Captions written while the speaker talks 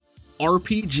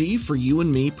RPG for You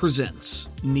and Me presents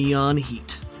Neon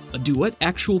Heat, a duet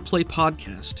actual play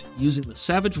podcast using the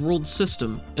Savage Worlds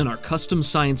system in our custom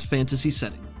science fantasy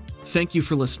setting. Thank you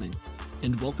for listening,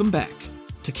 and welcome back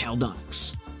to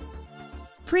Caldonix.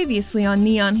 Previously on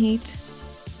Neon Heat,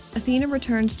 Athena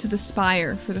returns to the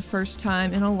Spire for the first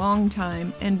time in a long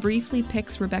time and briefly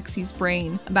picks Rebexi's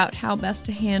brain about how best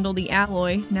to handle the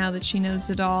alloy now that she knows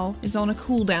Zadal is on a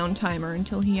cooldown timer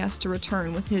until he has to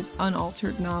return with his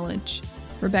unaltered knowledge.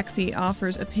 Rebexi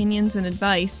offers opinions and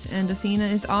advice, and Athena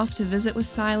is off to visit with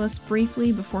Silas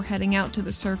briefly before heading out to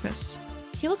the surface.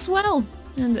 He looks well,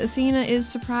 and Athena is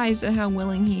surprised at how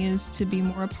willing he is to be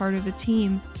more a part of the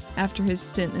team after his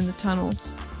stint in the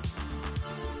tunnels.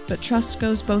 But trust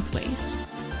goes both ways.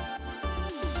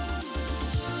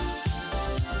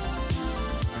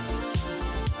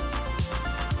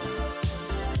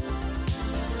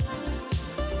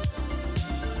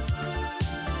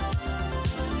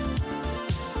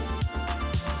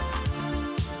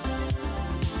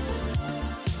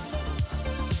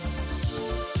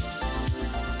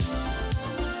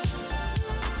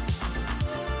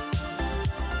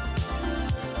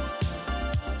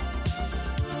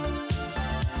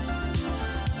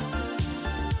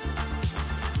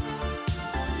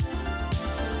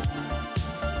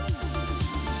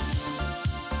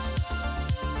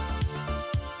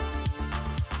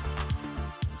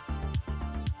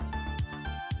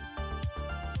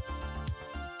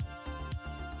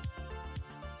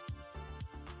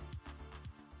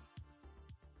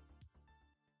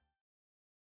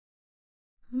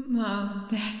 Mom,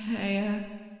 Dad,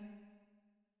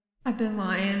 I've been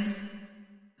lying.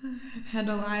 I've had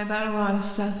to lie about a lot of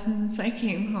stuff since I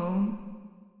came home.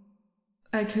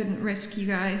 I couldn't risk you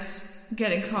guys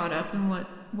getting caught up in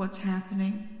what's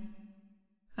happening.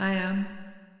 I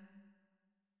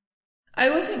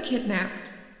wasn't kidnapped.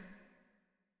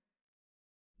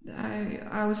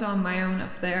 I was on my own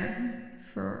up there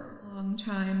for a long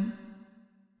time,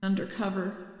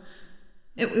 undercover.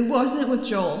 It wasn't with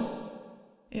Joel.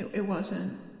 It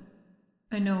wasn't.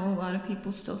 I know a lot of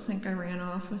people still think I ran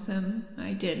off with him.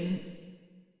 I didn't.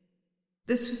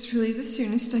 This was really the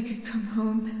soonest I could come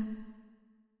home.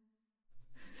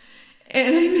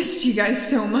 And I missed you guys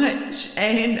so much,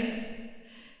 and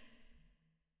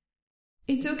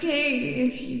it's okay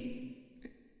if you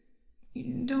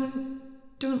don't,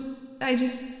 it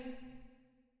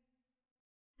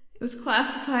was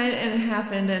classified and it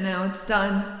happened and now it's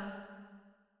done.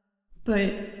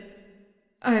 But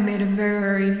I made a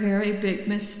very, very big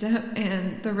misstep,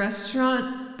 and the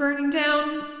restaurant burning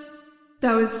down,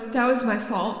 that was my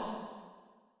fault.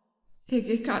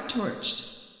 It got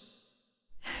torched.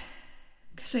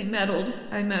 Because I meddled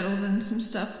in some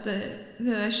stuff that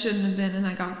I shouldn't have been, and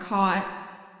I got caught.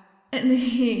 And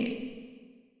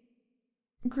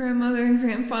grandmother and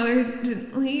grandfather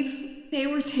didn't leave. They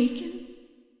were taken.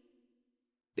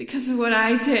 Because of what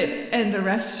I did, and the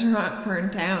restaurant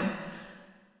burned down.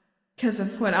 Because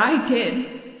of what I did.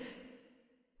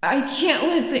 I can't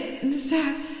let this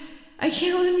happen. I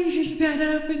can't let anything bad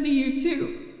happen to you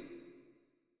too.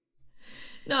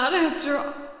 Not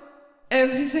after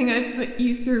everything I put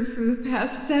you through for the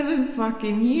past 7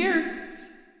 fucking years.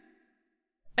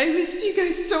 I missed you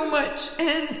guys so much,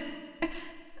 and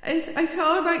I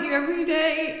thought about you every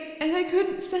day, and I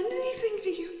couldn't send anything to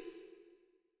you.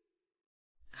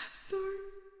 I'm sorry.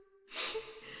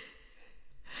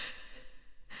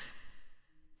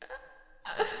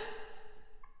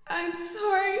 I'm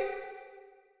sorry.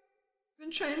 I've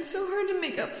been trying so hard to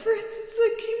make up for it since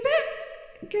I came back.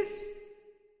 I guess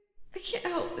I can't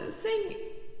help but think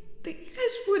that you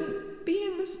guys wouldn't be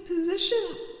in this position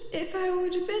if I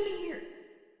would have been here.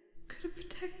 Could have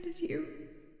protected you.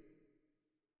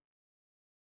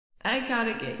 I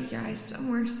gotta get you guys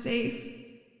somewhere safe.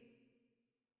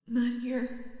 Not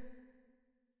here.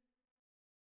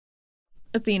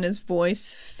 Athena's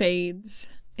voice fades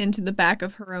into the back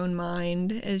of her own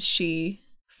mind as she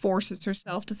forces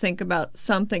herself to think about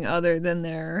something other than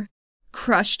their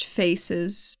crushed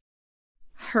faces,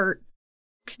 hurt,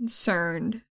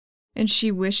 concerned, and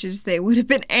she wishes they would have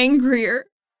been angrier,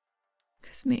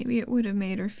 because maybe it would have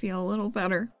made her feel a little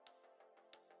better.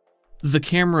 The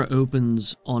camera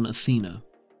opens on Athena,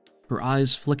 her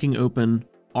eyes flicking open,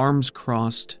 arms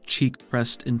crossed, cheek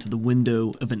pressed into the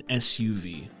window of an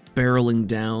SUV, barreling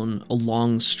down a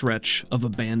long stretch of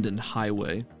abandoned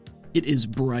highway. It is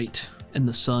bright, and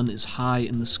the sun is high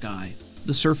in the sky.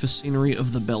 The surface scenery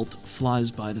of the belt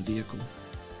flies by the vehicle.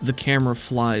 The camera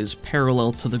flies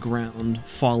parallel to the ground,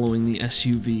 following the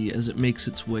SUV as it makes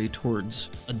its way towards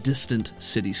a distant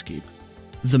cityscape.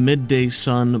 The midday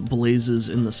sun blazes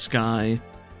in the sky,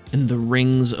 and the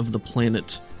rings of the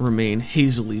planet remain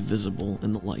hazily visible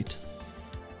in the light.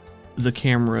 The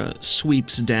camera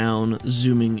sweeps down,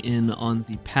 zooming in on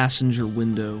the passenger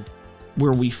window,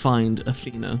 where we find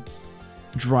Athena.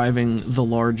 Driving the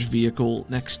large vehicle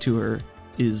next to her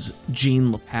is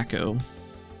Gene Lepaco,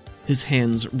 his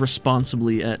hands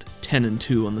responsibly at 10 and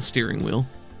 2 on the steering wheel.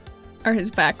 Are his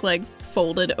back legs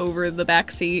folded over the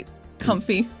back seat?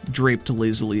 Comfy. Draped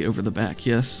lazily over the back,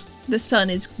 yes. The sun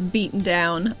is beaten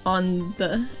down on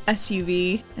the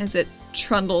SUV as it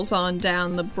trundles on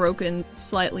down the broken,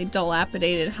 slightly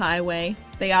dilapidated highway.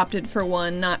 They opted for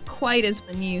one not quite as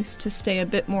unused to stay a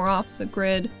bit more off the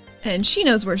grid, and she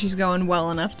knows where she's going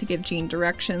well enough to give Jean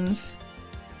directions.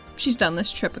 She's done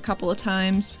this trip a couple of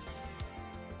times.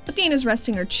 Athena's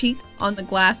resting her cheek on the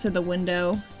glass of the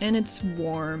window, and it's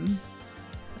warm.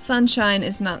 Sunshine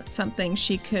is not something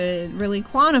she could really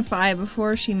quantify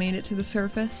before she made it to the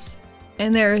surface,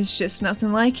 and there is just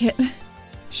nothing like it.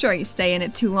 Sure, you stay in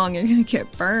it too long, you're gonna get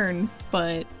burned,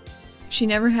 but she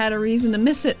never had a reason to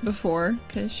miss it before,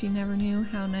 because she never knew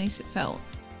how nice it felt.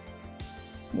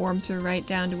 Warms her right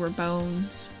down to her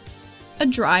bones. A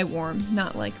dry warm,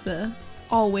 not like the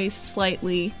always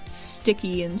slightly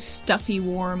sticky and stuffy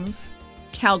warm of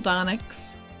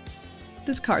Caldonics.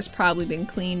 This car's probably been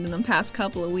cleaned in the past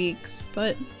couple of weeks,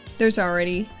 but there's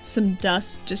already some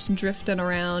dust just drifting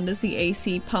around as the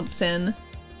AC pumps in.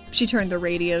 She turned the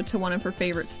radio to one of her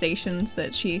favorite stations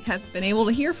that she hasn't been able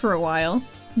to hear for a while.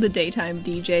 The daytime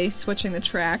DJ switching the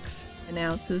tracks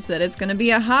announces that it's going to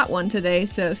be a hot one today,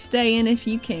 so stay in if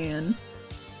you can.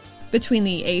 Between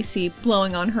the AC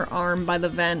blowing on her arm by the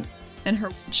vent and her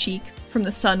cheek from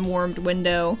the sun-warmed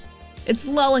window, it's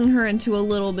lulling her into a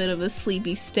little bit of a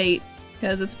sleepy state,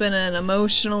 because it's been an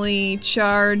emotionally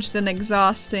charged and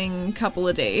exhausting couple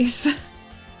of days.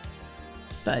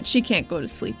 But she can't go to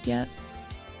sleep yet.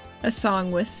 A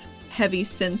song with heavy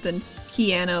synth and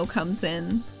piano comes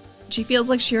in. She feels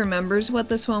like she remembers what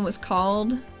this one was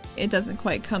called. It doesn't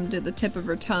quite come to the tip of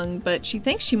her tongue, but she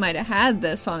thinks she might have had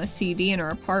this on a CD in her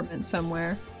apartment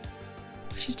somewhere.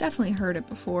 She's definitely heard it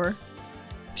before.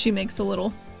 She makes a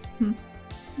little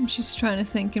She's trying to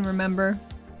think and remember,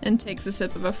 and takes a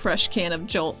sip of a fresh can of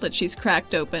Jolt that she's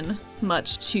cracked open,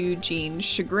 much to Jean's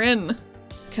chagrin,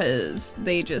 because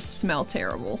they just smell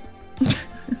terrible.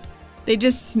 They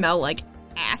just smell like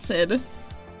acid.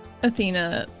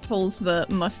 Athena pulls the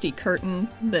musty curtain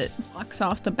that blocks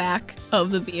off the back of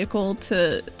the vehicle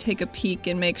to take a peek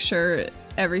and make sure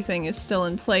everything is still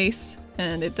in place,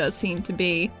 and it does seem to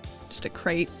be just a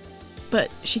crate. But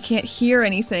she can't hear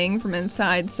anything from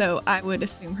inside, so I would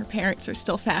assume her parents are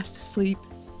still fast asleep.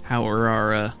 How are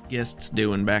our guests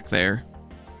doing back there?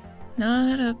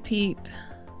 Not a peep.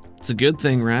 It's a good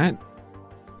thing, right?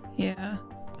 Yeah.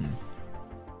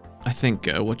 I think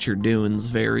what you're doing is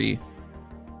very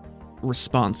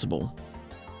responsible.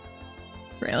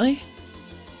 Really?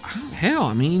 Hell,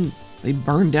 I mean, they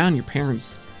burned down your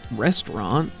parents'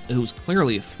 restaurant. It was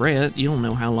clearly a threat. You don't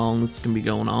know how long this can be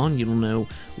going on. You don't know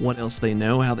what else they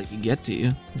know, how they could get to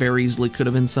you. Very easily could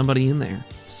have been somebody in there.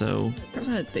 So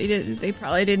They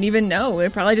probably didn't even know. They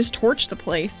probably just torched the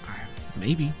place.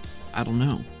 Maybe. I don't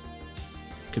know.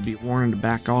 Could be warning to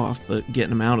back off, but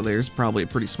getting them out of there is probably a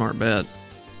pretty smart bet.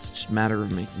 It's just a matter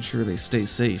of making sure they stay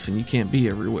safe, and you can't be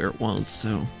everywhere at once,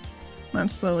 so... I'm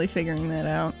slowly figuring that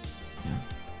out. Yeah.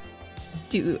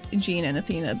 Do Jean and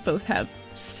Athena both have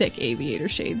sick aviator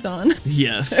shades on?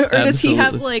 Yes, Or does absolutely. he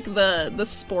have, like, the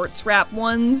sports wrap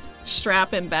ones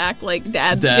strapping back like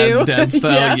dads do? Dad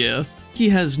style, Yeah. yes. He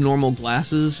has normal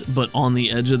glasses, but on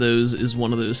the edge of those is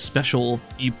one of those special,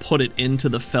 you put it into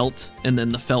the felt, and then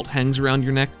the felt hangs around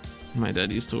your neck. My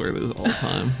dad used to wear those all the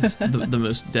time. It's the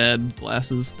most dad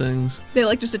glasses things. They,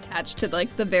 like, just attach to,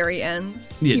 like, the very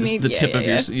ends. Yeah, You just mean? the tip of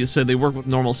your... So they work with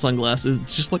normal sunglasses.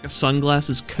 It's just like a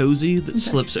sunglasses cozy that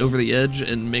slips over the edge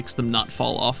and makes them not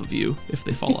fall off of you if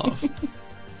they fall off.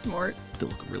 Smart. They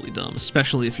look really dumb,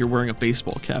 especially if you're wearing a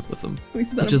baseball cap with them. At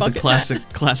least it's not Which a is the bucket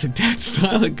hat. classic dad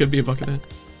style. It could be a bucket hat.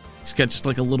 He's got just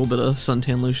like a little bit of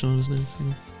suntan lotion on his nose.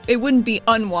 It wouldn't be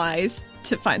unwise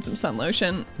to find some sun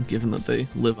lotion. Given that they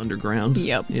live underground.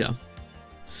 Yep. Yeah.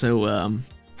 So,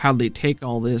 how'd they take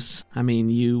all this? I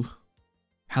mean,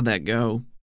 how'd that go?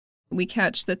 We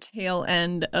catch the tail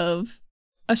end of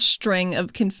a string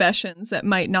of confessions that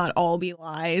might not all be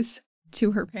lies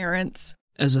to her parents.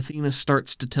 As Athena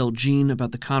starts to tell Jean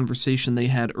about the conversation they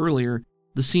had earlier,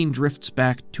 the scene drifts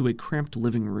back to a cramped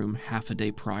living room half a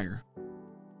day prior.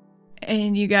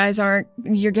 And you guys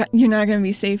you're not going to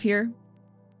be safe here.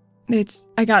 You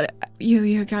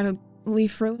gotta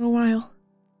leave for a little while.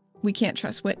 We can't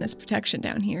trust witness protection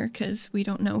down here because we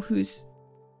don't know who's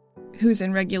who's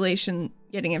in regulation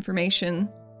getting information.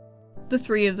 The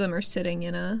three of them are sitting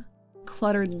in a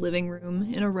cluttered living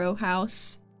room in a row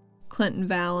house. Clint and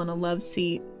Val in a love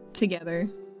seat together.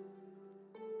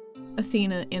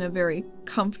 Athena in a very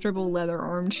comfortable leather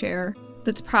armchair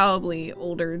that's probably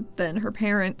older than her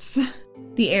parents.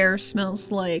 The air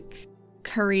smells like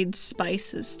curried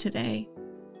spices today.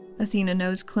 Athena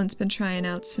knows Clint's been trying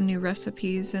out some new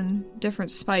recipes and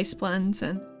different spice blends,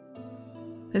 and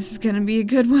this is gonna be a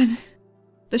good one.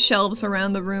 The shelves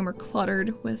around the room are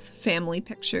cluttered with family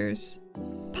pictures.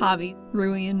 Pavi,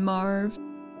 Rui, and Marv.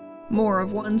 More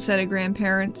of one set of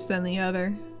grandparents than the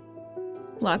other.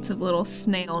 Lots of little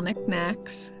snail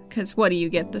knickknacks, 'cause what do you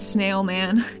get the snail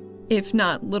man, if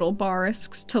not little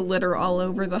barisks to litter all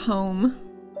over the home?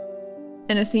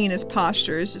 And Athena's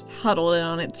posture is just huddled in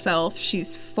on itself.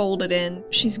 She's folded in.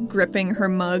 She's gripping her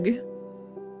mug.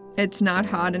 It's not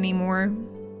hot anymore.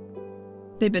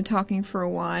 They've been talking for a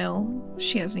while.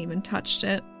 She hasn't even touched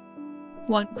it.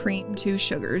 1 cream, 2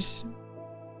 sugars.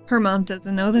 Her mom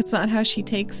doesn't know that's not how she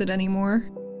takes it anymore.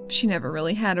 She never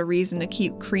really had a reason to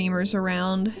keep creamers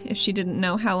around if she didn't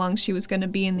know how long she was going to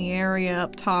be in the area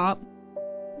up top.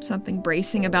 Something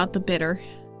bracing about the bitter.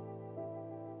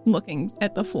 Looking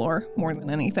at the floor more than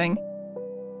anything.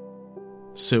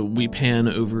 So we pan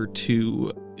over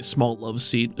to a small love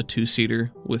seat, a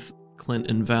 2-seater, with Clint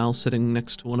and Val sitting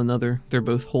next to one another. They're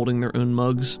both holding their own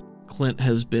mugs. Clint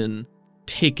has been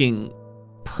taking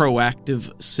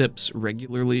proactive sips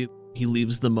regularly. He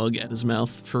leaves the mug at his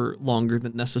mouth for longer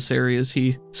than necessary as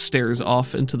he stares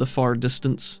off into the far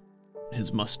distance.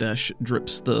 His mustache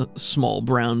drips the small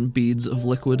brown beads of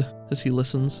liquid as he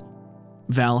listens.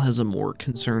 Val has a more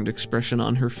concerned expression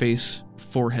on her face,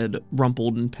 forehead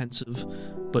rumpled and pensive,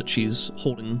 but she's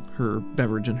holding her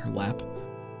beverage in her lap.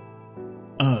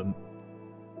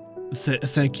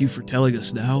 Thank you for telling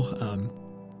us now.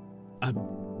 I'm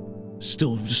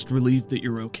still just relieved that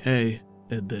you're okay,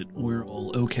 and that we're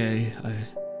all okay.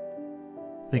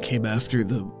 They came after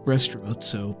the restaurant,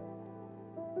 so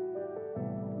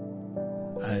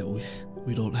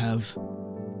we don't have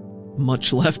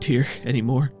much left here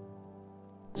anymore,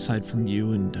 aside from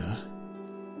you and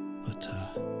but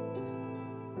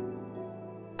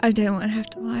I didn't want to have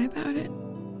to lie about it.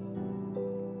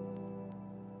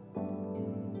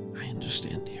 I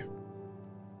understand, dear.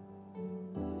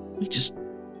 We just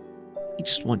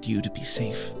want you to be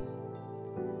safe.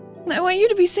 I want you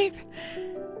to be safe.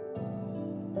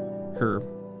 Her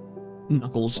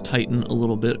knuckles tighten a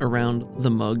little bit around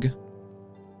the mug.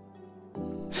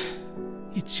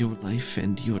 It's your life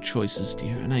and your choices,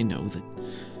 dear, and I know that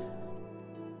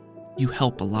you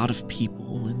help a lot of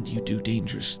people and you do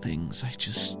dangerous things.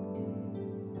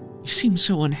 You seem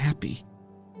so unhappy.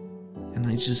 And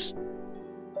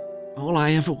all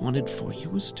I ever wanted for you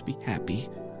was to be happy.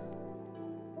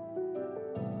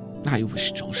 I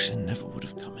wish Jolshin never would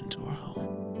have come into our home.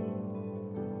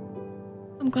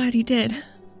 I'm glad he did.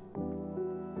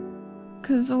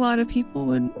 'Cause a lot of people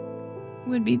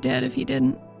would be dead if he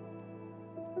didn't.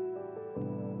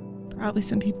 Probably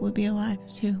some people would be alive,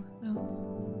 too, though.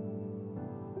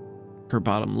 Her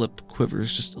bottom lip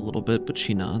quivers just a little bit, but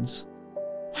she nods.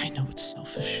 I know it's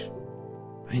selfish.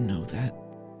 I know that.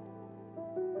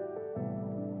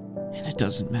 And it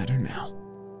doesn't matter now.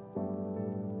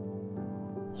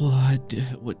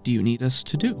 What do you need us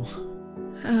to do?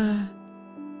 I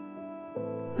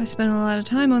spent a lot of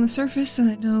time on the surface, and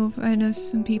I know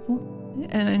some people,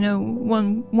 and I know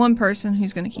one person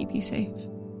who's going to keep you safe.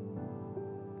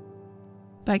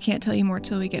 But I can't tell you more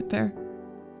till we get there.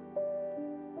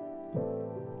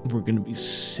 We're gonna be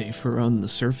safer on the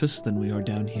surface than we are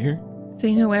down here?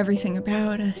 They know everything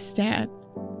about us, Dad.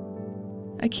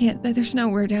 There's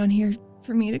nowhere down here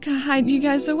for me to hide you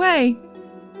guys away.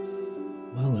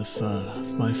 Well, if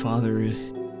my father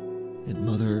and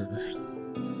mother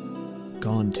are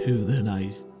gone too, then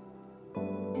I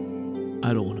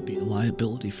don't want to be a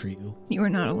liability for you. You are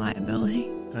not a liability.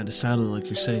 Kinda sounded like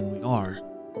you're saying we are,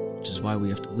 which is why we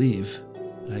have to leave.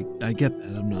 But I get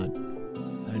that,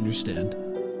 I understand.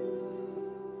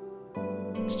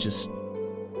 It's just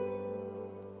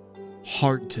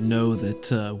hard to know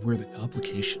that we're the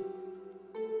complication.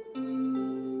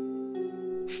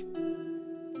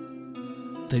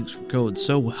 Things were going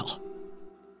so well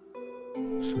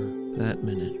for that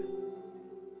minute.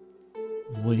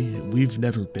 We've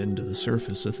never been to the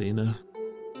surface, Athena.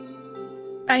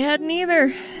 I hadn't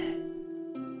either.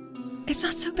 It's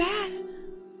not so bad.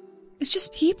 It's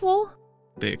just people.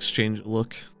 They exchange a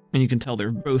look, and you can tell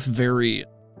they're both very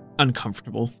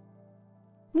uncomfortable.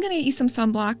 I'm gonna get you some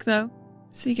sunblock, though,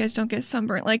 so you guys don't get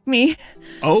sunburnt like me.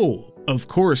 Oh, Of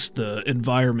course the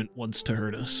environment wants to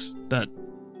hurt us.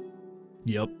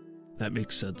 Yep, that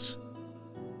makes sense.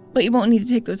 But you won't need to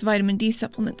take those vitamin D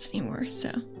supplements anymore,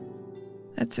 so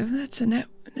that's a net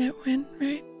win,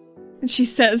 right? And she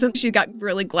says, and she's got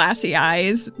really glassy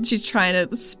eyes. She's trying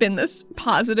to spin this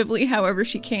positively however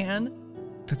she can.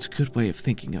 That's a good way of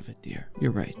thinking of it, dear.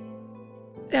 You're right.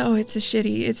 No, it's a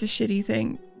shitty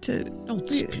thing to... Don't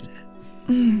spit.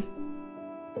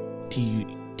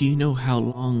 Do you know how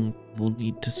long we'll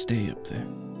need to stay up there?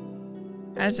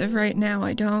 As of right now,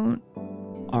 I don't.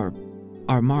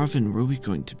 Are Marvin and Rui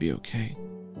going to be okay?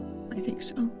 I think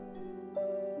so.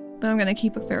 But I'm gonna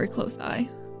keep a very close eye.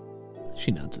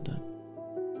 She nods at that.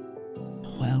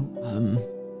 Well,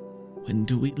 when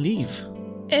do we leave?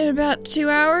 In about 2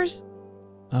 hours?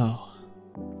 Oh,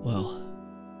 well,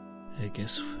 I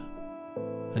guess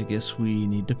we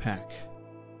need to pack.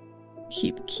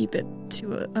 Keep it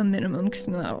to a minimum, because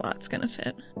not a lot's gonna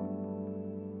fit.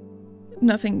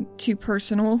 Nothing too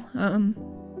personal.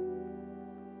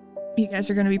 You guys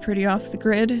are gonna be pretty off the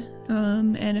grid,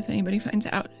 and if anybody finds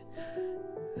out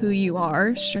who you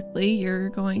are, strictly, you're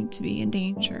going to be in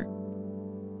danger.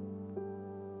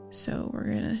 So we're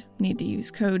gonna need to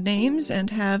use code names and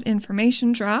have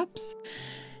information drops,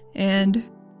 and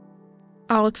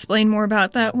I'll explain more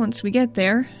about that once we get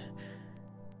there.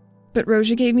 But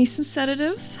Roja gave me some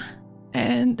sedatives,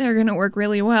 and they're gonna work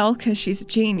really well because she's a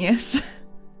genius.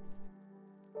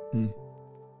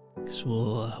 Guess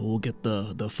we'll get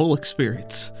the full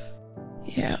experience.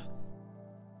 Yeah.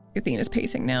 Athena's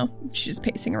pacing now. She's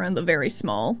pacing around the very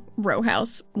small row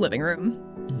house living room.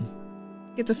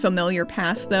 It's a familiar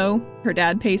path, though. Her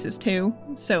dad paces too,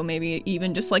 so maybe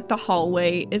even just like the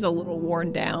hallway is a little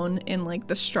worn down in like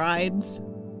the strides.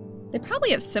 They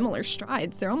probably have similar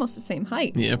strides. They're almost the same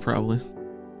height. Yeah, probably.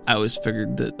 I always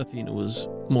figured that Athena was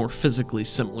more physically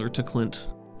similar to Clint.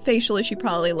 Facially, she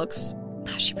probably looks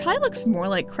more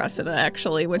like Cressida,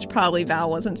 actually, which probably Val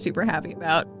wasn't super happy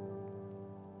about.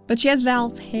 But she has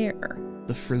Val's hair.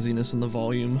 The frizziness and the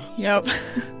volume. Yep.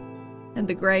 And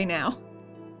the gray now.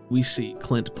 We see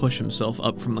Clint push himself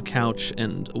up from the couch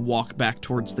and walk back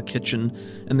towards the kitchen,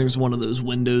 and there's one of those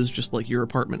windows just like your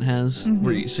apartment has,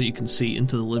 where you can see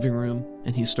into the living room,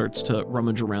 and he starts to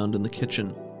rummage around in the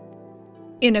kitchen.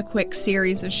 In a quick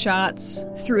series of shots,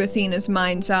 through Athena's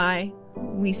mind's eye,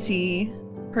 we see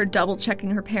her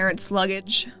double-checking her parents'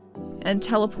 luggage and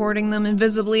teleporting them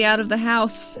invisibly out of the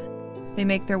house. They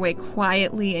make their way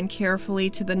quietly and carefully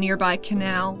to the nearby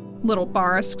canal, little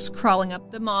Barisks crawling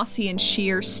up the mossy and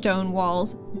sheer stone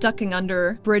walls, ducking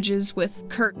under bridges with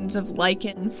curtains of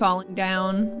lichen falling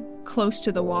down, close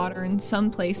to the water in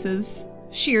some places,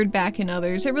 sheared back in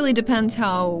others. It really depends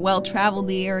how well-traveled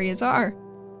the areas are.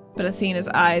 But Athena's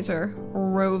eyes are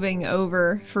roving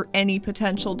over for any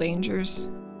potential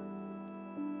dangers.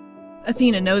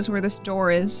 Athena knows where this door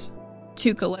is.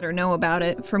 Tuka let her know about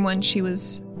it from when she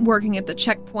was working at the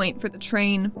checkpoint for the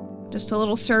train. Just a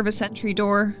little service entry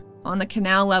door on the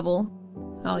canal level.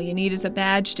 All you need is a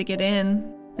badge to get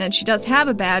in. And she does have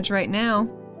a badge right now.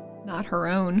 Not her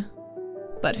own.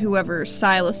 But whoever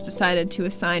Silas decided to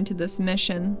assign to this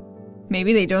mission.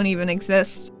 Maybe they don't even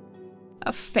exist.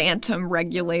 A phantom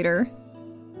regulator.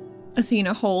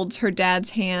 Athena holds her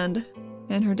dad's hand,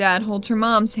 and her dad holds her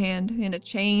mom's hand in a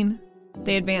chain.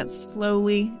 They advance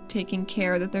slowly, taking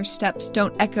care that their steps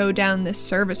don't echo down this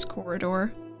service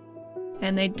corridor.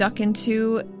 And they duck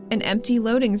into an empty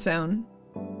loading zone.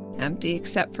 Empty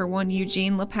except for one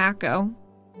Eugene Lepaco,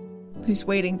 who's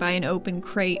waiting by an open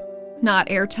crate.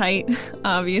 Not airtight,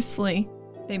 obviously.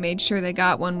 They made sure they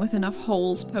got one with enough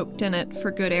holes poked in it for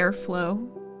good airflow.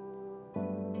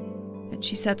 And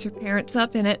she sets her parents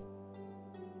up in it.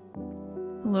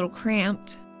 A little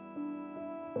cramped.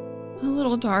 A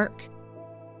little dark.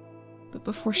 But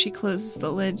before she closes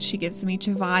the lid, she gives them each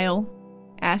a vial,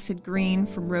 acid green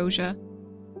from Roja.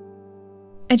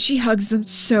 And she hugs them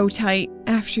so tight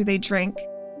after they drink.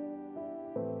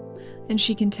 And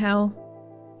she can tell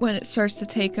when it starts to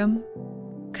take them,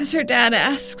 'cause her dad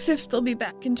asks if they'll be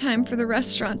back in time for the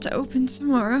restaurant to open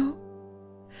tomorrow.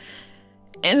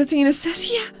 And Athena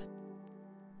says, yeah,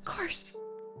 of course.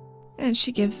 And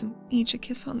she gives them each a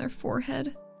kiss on their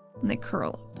forehead, and they curl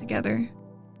up together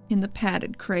in the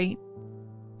padded crate,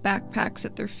 backpacks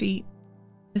at their feet.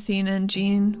 Athena and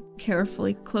Jean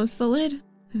carefully close the lid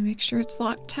and make sure it's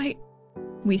locked tight.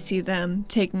 We see them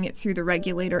taking it through the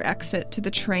regulator exit to the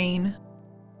train.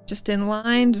 Just in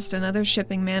line, just another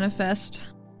shipping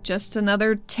manifest. Just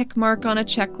another tick mark on a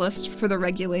checklist for the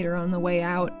regulator on the way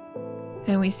out.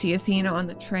 And we see Athena on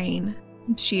the train.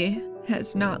 She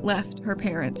has not left her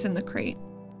parents in the crate.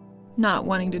 Not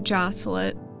wanting to jostle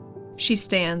it, she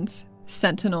stands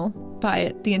sentinel by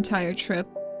it the entire trip.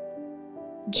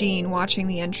 Jean watching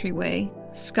the entryway,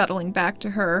 scuttling back to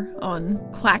her on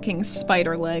clacking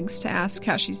spider legs to ask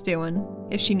how she's doing,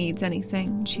 if she needs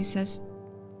anything. She says,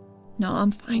 "No,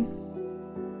 I'm fine."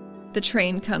 The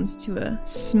train comes to a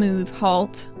smooth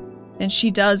halt, and she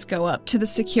does go up to the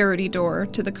security door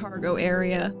to the cargo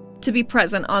area to be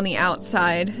present on the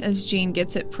outside as Jean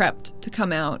gets it prepped to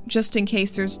come out, just in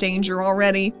case there's danger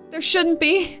already. There shouldn't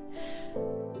be,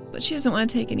 but she doesn't want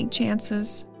to take any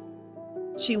chances.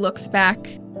 She looks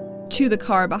back to the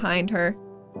car behind her,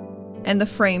 and the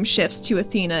frame shifts to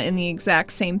Athena in the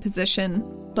exact same position,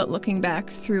 but looking back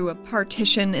through a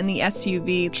partition in the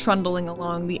SUV, trundling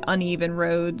along the uneven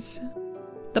roads.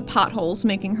 The potholes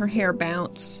making her hair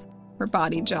bounce, her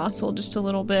body jostle just a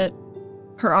little bit,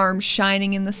 her arms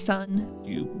shining in the sun.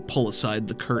 You pull aside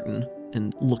the curtain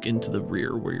and look into the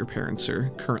rear where your parents are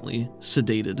currently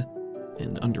sedated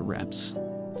and under wraps,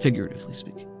 figuratively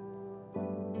speaking.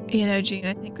 You know, Jean,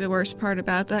 I think the worst part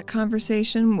about that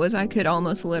conversation was I could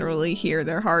almost literally hear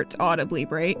their hearts audibly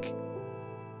break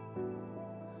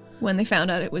when they found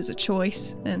out it was a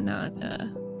choice and not a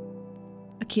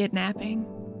kidnapping.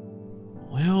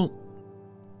 Well,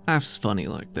 life's funny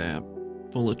like that,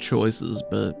 full of choices,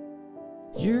 but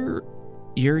you're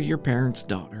your parents'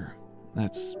 daughter.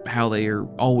 That's how they are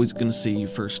always going to see you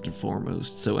first and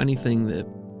foremost, so anything that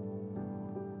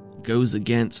goes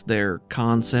against their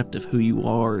concept of who you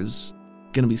are is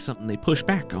going to be something they push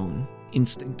back on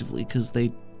instinctively because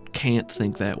they can't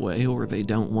think that way or they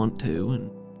don't want to,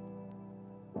 and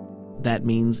that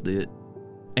means that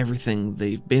everything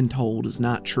they've been told is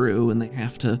not true and they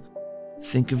have to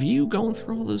think of you going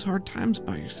through all those hard times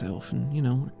by yourself, and, you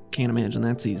know, can't imagine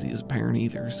that's easy as a parent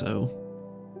either, so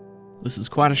this is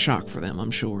quite a shock for them, I'm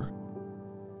sure.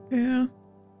 Yeah.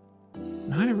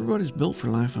 Not everybody's built for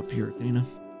life up here, Athena.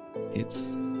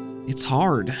 It's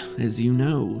hard, as you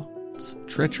know. It's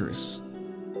treacherous.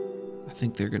 I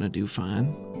think they're gonna do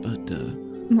fine, but,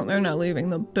 Well, they're not leaving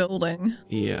the building.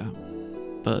 yeah,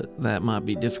 but that might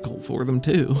be difficult for them,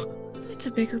 too. It's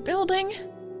a bigger building.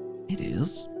 It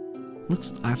is.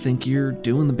 I think you're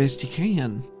doing the best you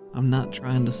can. I'm not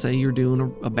trying to say you're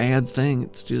doing a bad thing.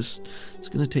 It's just, it's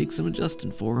gonna take some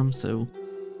adjusting for them, so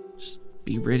just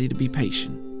be ready to be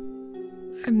patient.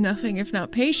 I'm nothing if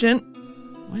not patient.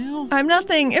 Well, I'm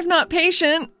nothing if not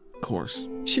patient. of course.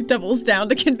 She doubles down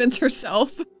to convince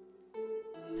herself.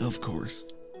 Of course.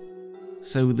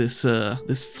 So this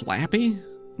Flappy?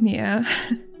 Yeah.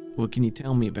 What can you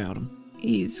tell me about him?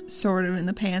 He's sort of in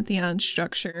the Pantheon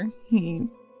structure. He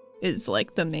is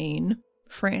like the main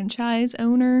franchise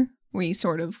owner. We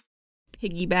sort of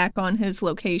piggyback on his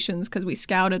locations because we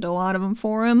scouted a lot of them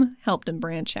for him, helped him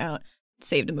branch out,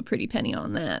 saved him a pretty penny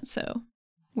on that, so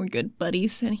we're good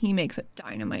buddies, and he makes a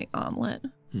dynamite omelet.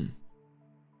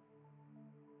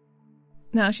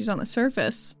 Now she's on the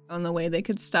surface, on the way they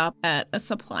could stop at a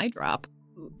supply drop.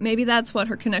 Maybe that's what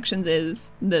her connections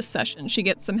is this session. She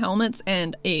gets some helmets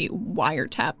and a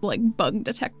wiretap, like, bug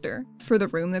detector for the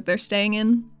room that they're staying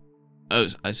in. Oh,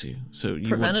 I see. So you want to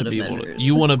Preventative be able to, measures.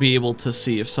 you want to be able to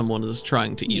see if someone is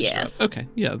trying to eavesdrop. Yes. Okay,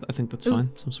 yeah, I think that's Ooh.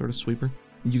 fine. Some sort of sweeper.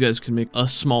 You guys can make a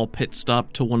small pit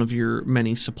stop to one of your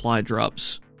many supply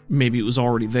drops. Maybe it was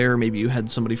already there. Maybe you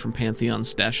had somebody from Pantheon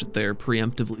stash it there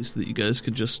preemptively so that you guys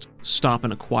could just stop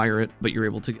and acquire it, but you're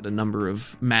able to get a number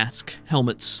of mask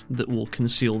helmets that will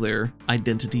conceal their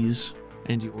identities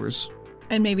and yours.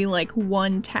 And maybe, like,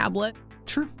 one tablet.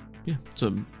 Sure. Yeah, it's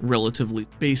a relatively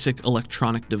basic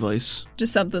electronic device.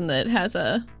 Just something that has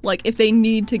a, like, if they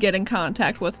need to get in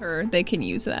contact with her, they can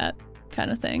use that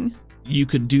kind of thing. You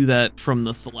could do that from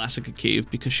the Thalassica cave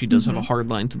because she does have a hard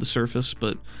line to the surface,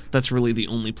 but that's really the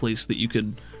only place that you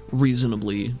could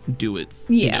reasonably do it.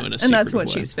 Yeah, in a and that's secretive what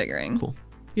way. she's figuring. Cool.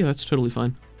 Yeah, that's totally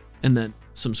fine. And then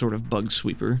some sort of bug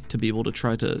sweeper to be able to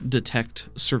try to detect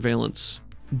surveillance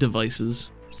devices.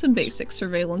 Some basic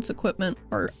surveillance equipment,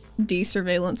 or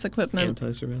de-surveillance equipment.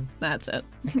 Anti-surveillance. That's it.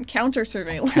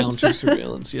 Counter-surveillance.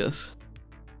 Counter-surveillance, yes.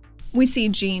 We see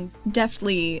Jean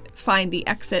deftly find the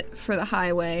exit for the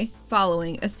highway,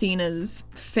 following Athena's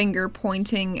finger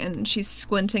pointing, and she's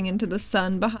squinting into the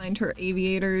sun behind her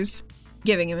aviators,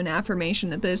 giving him an affirmation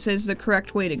that this is the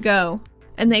correct way to go.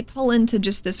 And they pull into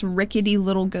just this rickety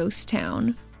little ghost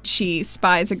town. She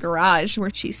spies a garage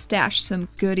where she stashed some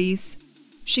goodies.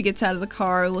 She gets out of the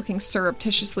car, looking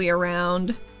surreptitiously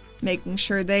around, making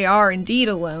sure they are indeed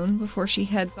alone before she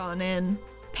heads on in.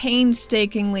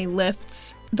 Painstakingly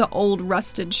lifts the old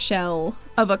rusted shell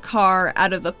of a car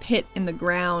out of a pit in the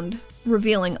ground,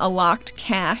 revealing a locked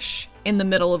cache in the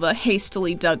middle of a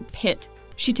hastily dug pit.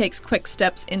 She takes quick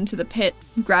steps into the pit,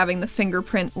 grabbing the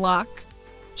fingerprint lock,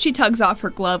 She tugs off her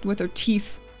glove with her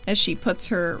teeth as she puts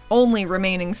her only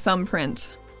remaining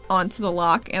thumbprint onto the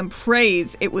lock and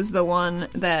prays it was the one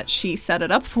that she set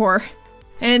it up for,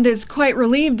 and is quite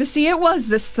relieved to see it was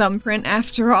this thumbprint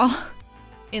after all.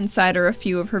 Inside are a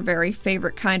few of her very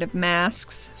favorite kind of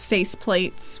masks, face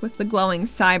plates with the glowing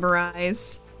cyber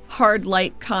eyes, hard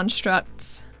light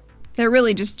constructs. They're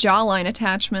really just jawline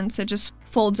attachments. It just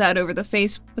folds out over the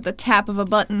face with a tap of a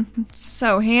button. It's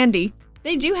so handy.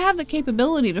 They do have the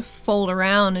capability to fold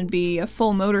around and be a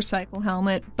full motorcycle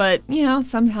helmet, but,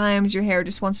 sometimes your hair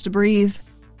just wants to breathe.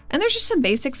 And there's just some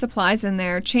basic supplies in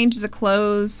there. Changes of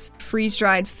clothes,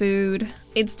 freeze-dried food,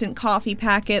 instant coffee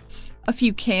packets, a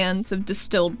few cans of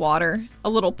distilled water, a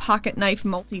little pocket knife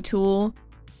multi-tool,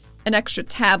 an extra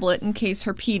tablet in case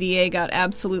her PDA got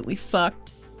absolutely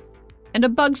fucked, and a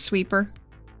bug sweeper,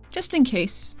 just in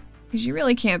case, because you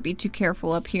really can't be too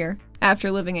careful up here.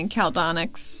 After living in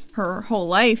Caldonix her whole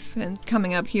life and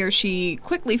coming up here, she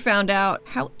quickly found out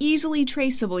how easily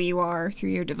traceable you are through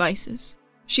your devices.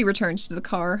 She returns to the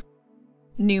car,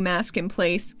 new mask in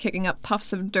place, kicking up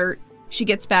puffs of dirt. She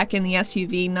gets back in the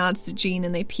SUV, nods to Jean,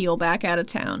 and they peel back out of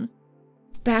town.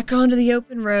 Back onto the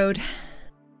open road.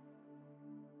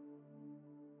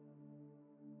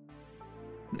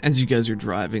 As you guys are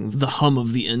driving, the hum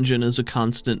of the engine is a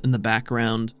constant in the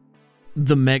background.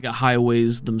 The mega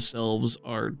highways themselves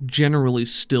are generally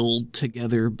still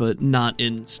together, but not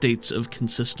in states of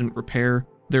consistent repair.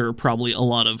 There are probably a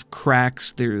lot of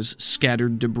cracks, there's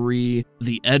scattered debris.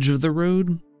 The edge of the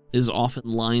road is often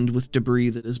lined with debris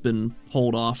that has been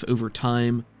pulled off over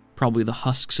time. Probably the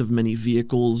husks of many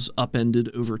vehicles,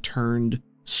 upended, overturned,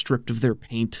 stripped of their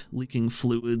paint, leaking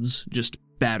fluids, just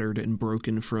battered and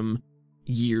broken from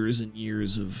years and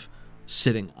years of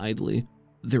sitting idly.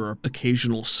 There are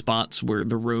occasional spots where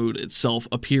the road itself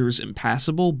appears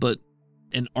impassable, but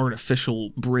an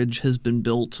artificial bridge has been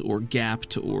built or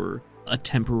gapped, or a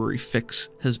temporary fix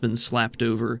has been slapped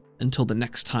over until the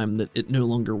next time that it no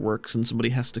longer works and somebody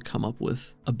has to come up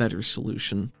with a better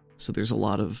solution. So there's a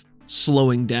lot of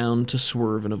slowing down to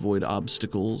swerve and avoid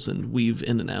obstacles and weave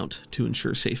in and out to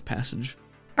ensure safe passage.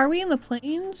 Are we in the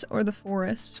plains or the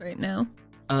forests right now?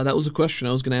 That was a question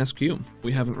I was going to ask you.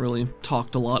 We haven't really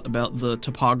talked a lot about the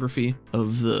topography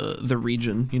of the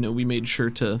region. We made sure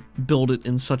to build it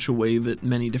in such a way that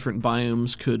many different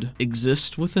biomes could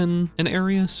exist within an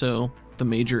area. So the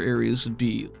major areas would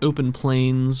be open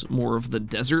plains, more of the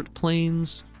desert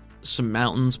plains, some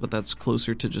mountains, but that's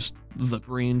closer to just the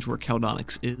range where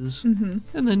Caldonix is.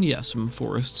 Mm-hmm. And then, some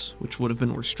forests, which would have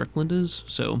been where Strickland is.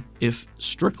 So if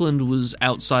Strickland was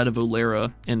outside of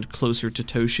Olera and closer to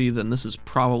Toshi, then this is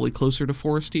probably closer to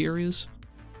foresty areas.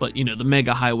 But, the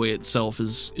mega highway itself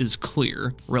is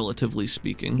clear, relatively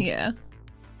speaking. Yeah.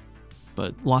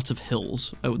 But lots of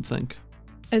hills, I would think.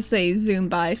 As they zoom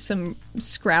by some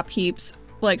scrap heaps,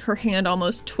 her hand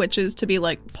almost twitches to be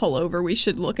pull over, we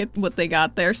should look at what they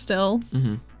got there still.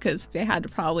 Mm-hmm. Because they had to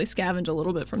probably scavenge a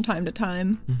little bit from time to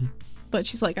time. Mm-hmm. But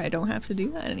she's like, I don't have to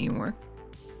do that anymore.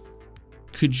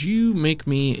 Could you make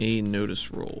me a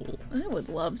notice roll? I would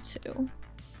love to.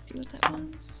 See what that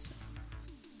was.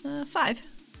 5.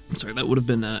 I'm sorry, that would have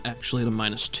been actually at a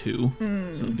 -2.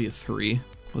 So it would be a 3.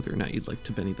 Whether or not you'd like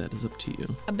to Benny that is up to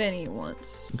you. A Benny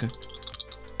once. Okay.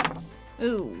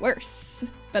 Ooh, worse.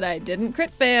 But I didn't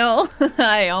crit fail.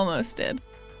 I almost did.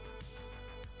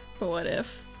 But what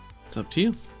if? It's up to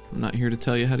you. I'm not here to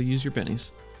tell you how to use your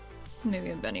bennies. Maybe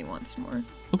a Benny once more.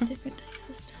 Okay. Different dice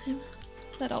this time.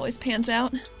 That always pans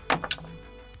out.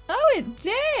 Oh, it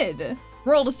did!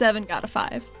 Rolled a 7, got a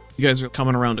 5. You guys are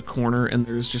coming around a corner, and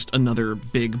there's just another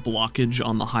big blockage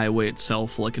on the highway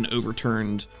itself, like an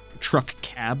overturned truck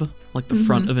cab, like the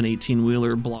front of an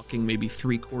 18-wheeler blocking maybe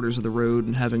 3/4 of the road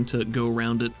and having to go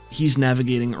around it. He's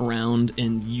navigating around,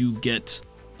 and you get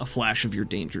a flash of your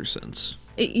danger sense.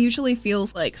 It usually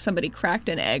feels like somebody cracked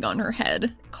an egg on her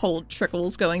head, cold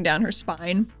trickles going down her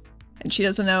spine, and she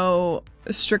doesn't know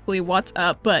strictly what's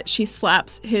up, but she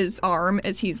slaps his arm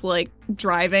as he's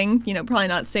driving, probably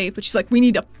not safe, but she's like, we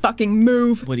need to fucking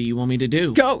move. What do you want me to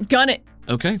do? Go, gun it.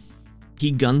 Okay.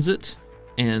 He guns it,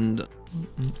 and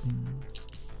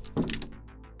I'll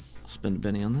spend a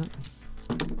Benny on that.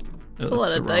 Oh, a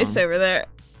lot of dice over there.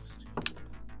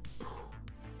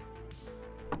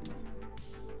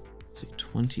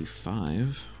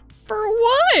 25. For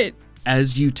what?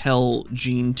 As you tell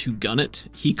Jean to gun it,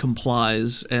 he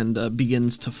complies and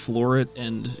begins to floor it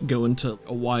and go into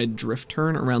a wide drift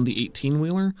turn around the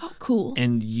 18-wheeler. Oh, cool.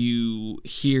 And you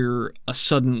hear a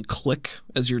sudden click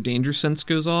as your danger sense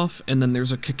goes off, and then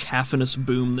there's a cacophonous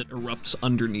boom that erupts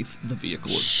underneath the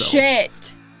vehicle itself.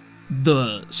 Shit!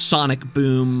 The sonic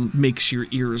boom makes your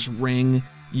ears ring.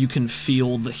 You can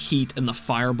feel the heat and the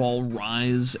fireball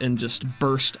rise and just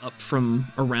burst up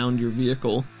from around your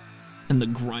vehicle, and the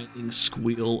grinding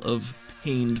squeal of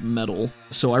pained metal.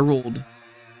 So I rolled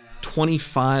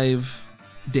 25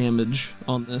 damage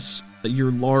on this.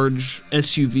 Your large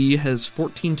SUV has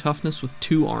 14 toughness with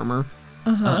 2 armor.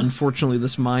 Unfortunately,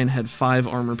 this mine had 5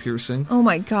 armor piercing. Oh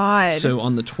my god. So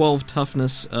on the 12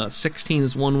 toughness, 16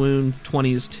 is 1 wound,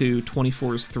 20 is 2,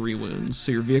 24 is 3 wounds.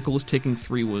 So your vehicle is taking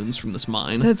 3 wounds from this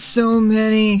mine. That's so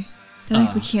many. I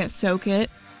think we can't soak it.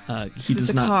 He does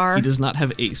it's a not. car. He does not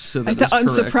have ace, so that is correct.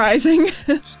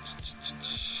 Unsurprising.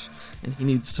 And he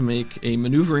needs to make a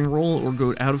maneuvering roll or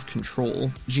go out of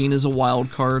control. Gene is a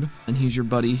wild card, and he's your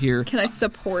buddy here. Can I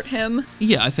support him?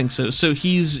 Yeah, I think so. So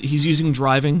he's using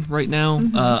driving right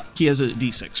now. He has a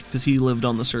D6 because he lived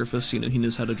on the surface. You know, he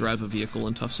knows how to drive a vehicle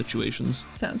in tough situations.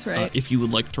 Sounds right. If you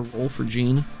would like to roll for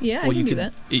Gene. Yeah, I can do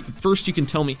that. First, you can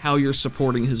tell me how you're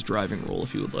supporting his driving roll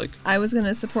if you would like. I was going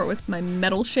to support with my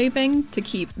metal shaping to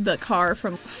keep the car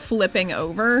from flipping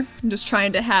over. I'm just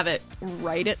trying to have it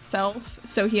right itself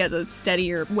so he has a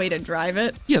steadier way to drive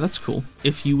it. Yeah, that's cool.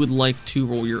 If you would like to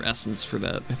roll your essence for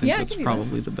that, I think Yeah, I that's can do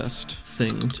probably the best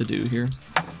thing to do here.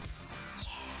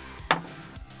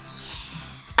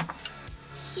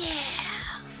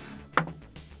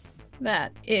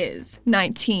 That is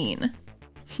 19.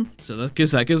 So that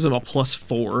gives him a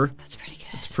 +4. That's pretty good.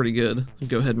 That's pretty good.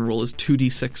 Go ahead and roll his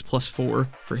 2d6 +4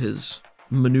 for his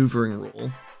maneuvering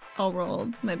roll. I'll roll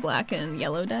my black and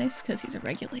yellow dice because he's a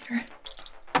regulator.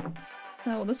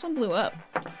 Oh, well, this one blew up.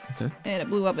 Okay. And it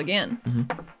blew up again.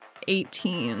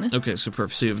 18. Okay, so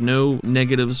perfect. So you have no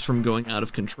negatives from going out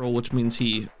of control, which means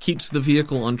he keeps the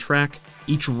vehicle on track.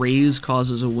 Each raise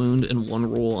causes a wound and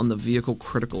 1 roll on the vehicle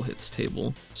critical hits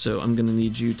table. So I'm going to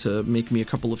need you to make me a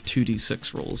couple of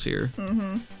 2d6 rolls here.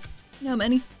 How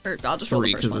many? Or I'll just roll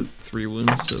 3, the first because one. 3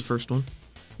 wounds, so the first one.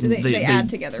 Do they add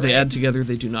together, They right? add together,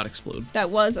 they do not explode.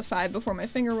 That was a 5 before my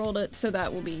finger rolled it, so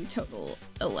that will be total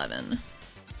 11.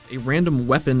 A random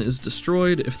weapon is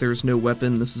destroyed. If there's no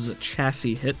weapon, this is a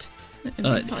chassis hit.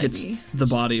 It hits the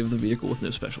body of the vehicle with no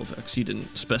special effects. You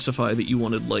didn't specify that you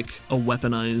wanted, like, a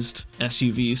weaponized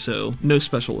SUV, so no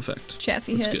special effect.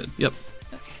 Chassis That's hit. good. Yep.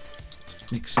 Okay.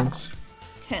 Makes sense.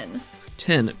 10.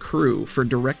 10. Crew. For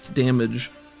direct damage,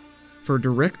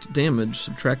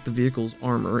 subtract the vehicle's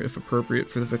armor, if appropriate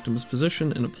for the victim's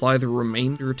position, and apply the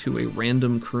remainder to a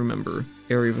random crew member.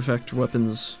 Area of effect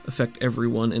weapons affect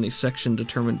everyone in a section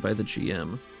determined by the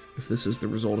GM. If this is the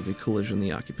result of a collision,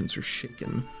 the occupants are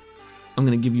shaken. I'm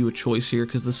going to give you a choice here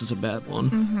because this is a bad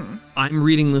one. I'm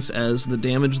reading this as the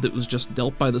damage that was just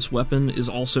dealt by this weapon is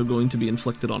also going to be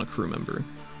inflicted on a crew member.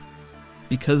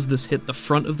 Because this hit the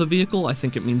front of the vehicle, I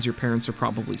think it means your parents are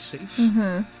probably safe.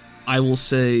 I will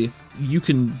say you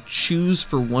can choose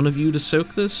for one of you to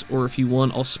soak this, or if you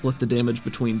want, I'll split the damage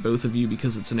between both of you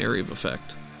because it's an area of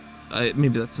effect.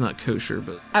 Maybe that's not kosher,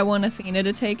 but... I want Athena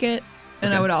to take it,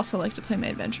 and Okay. I would also like to play my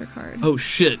adventure card. Oh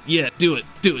shit, yeah, do it.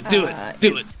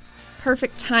 It's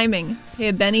perfect timing. Pay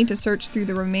a Benny to search through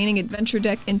the remaining adventure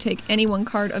deck and take any one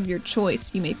card of your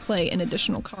choice. You may play an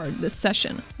additional card this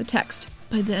session. The text.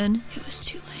 By then, it was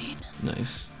too late.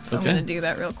 Nice. So okay. I'm going to do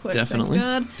that real quick. Definitely.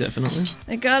 Thank God. Definitely.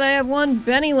 Thank God I have one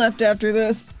Benny left after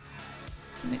this.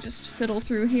 Let me just fiddle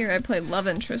through here. I played Love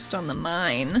Interest on the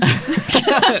mine.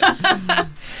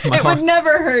 Would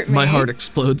never hurt me. My heart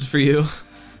explodes for you.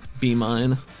 Be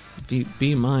mine.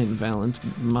 Be mine, Valent.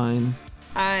 Mine.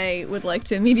 I would like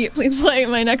to immediately play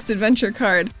my next adventure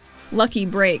card, Lucky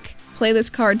Break. Play this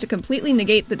card to completely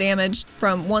negate the damage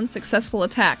from one successful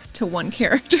attack to one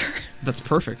character. That's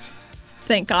perfect.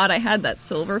 Thank God I had that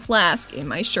silver flask in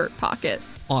my shirt pocket.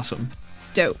 Awesome.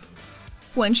 Dope.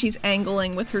 When she's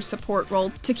angling with her support roll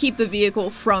to keep the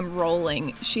vehicle from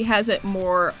rolling, she has it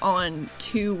more on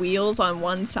 2 wheels on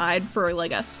one side for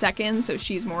like a second, so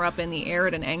she's more up in the air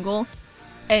at an angle.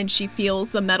 And she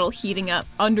feels the metal heating up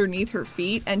underneath her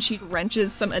feet, and she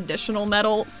wrenches some additional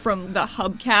metal from the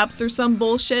hubcaps or some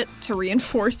bullshit to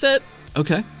reinforce it.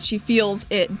 Okay. She feels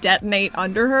it detonate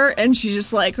under her, and she's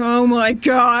just like, oh my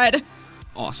god.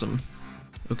 Awesome.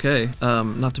 Okay,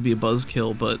 not to be a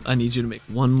buzzkill, but I need you to make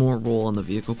one more roll on the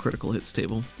vehicle critical hits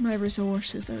table. My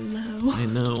resources are low. I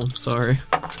know, sorry.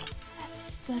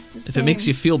 That's the same. If it makes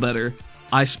you feel better,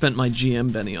 I spent my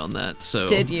GM Benny on that, so...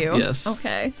 Did you? Yes.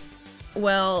 Okay.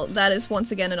 Well, that is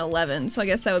once again an 11, so I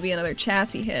guess that would be another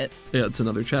chassis hit. Yeah, it's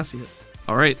another chassis hit.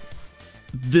 Alright.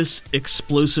 This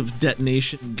explosive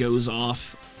detonation goes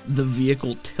off. The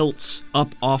vehicle tilts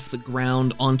up off the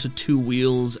ground onto 2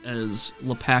 wheels as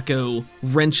Lepaco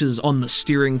wrenches on the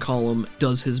steering column,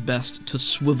 does his best to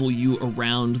swivel you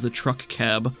around the truck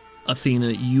cab. Athena,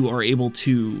 you are able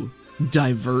to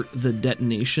divert the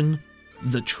detonation,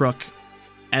 the truck,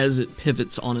 as it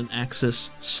pivots on an axis,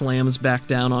 slams back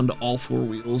down onto all four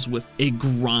wheels with a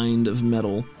grind of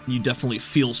metal. You definitely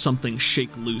feel something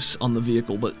shake loose on the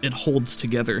vehicle, but it holds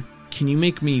together. Can you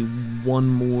make me one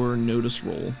more notice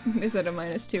roll? Is it a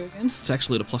 -2 again? It's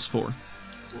actually at a +4.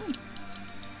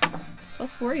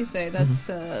 +4, you say?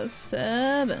 That's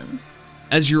 7.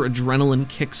 As your adrenaline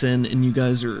kicks in and you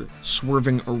guys are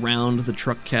swerving around the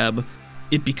truck cab,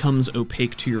 it becomes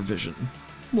opaque to your vision.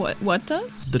 What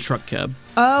does? The truck cab.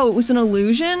 Oh, it was an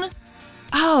illusion?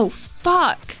 Oh,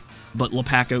 fuck. But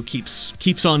Lepaco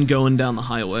keeps on going down the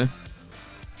highway.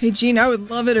 Hey, Gene, I would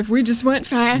love it if we just went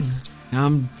fast.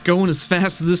 I'm going as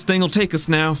fast as this thing will take us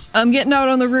now. I'm getting out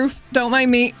on the roof. Don't mind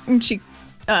me. And she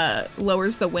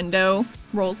lowers the window,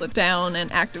 rolls it down, and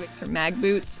activates her mag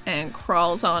boots and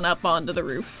crawls on up onto the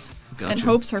roof. Gotcha. And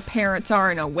hopes her parents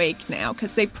aren't awake now,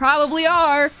 because they probably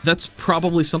are. That's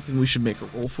probably something we should make a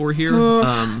roll for here.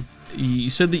 You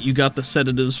said that you got the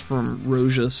sedatives from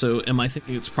Roja, so am I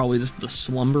thinking it's probably just the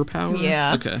slumber power?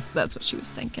 Yeah. Okay. That's what she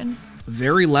was thinking.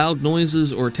 Very loud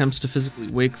noises or attempts to physically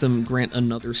wake them grant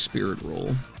another spirit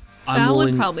roll. Val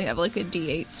would probably have like a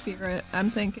D8 spirit, I'm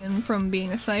thinking, from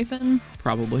being a siphon.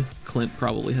 Probably. Clint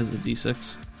probably has a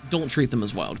D6. Don't treat them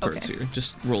as wild cards here.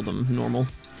 Just roll them normal.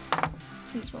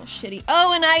 Please roll shitty.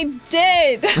 Oh, and I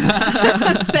did!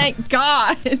 Thank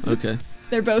God. Okay.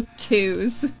 They're both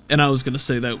 2s. And I was going to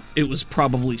say that it was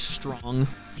probably strong.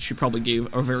 She probably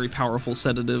gave a very powerful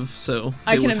sedative, so...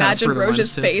 I can imagine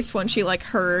Roja's face when she, like,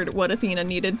 heard what Athena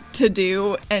needed to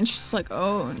do, and she's like,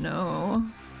 oh, no.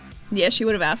 Yeah, she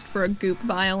would have asked for a goop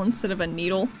vial instead of a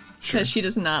needle, because she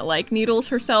does not like needles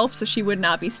herself, so she would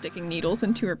not be sticking needles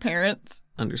into her parents.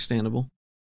 Understandable.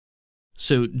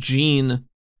 So Jean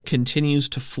continues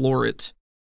to floor it.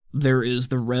 There is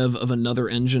the rev of another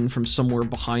engine from somewhere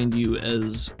behind you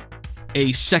as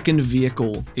a second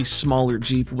vehicle, a smaller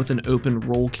Jeep with an open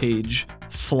roll cage,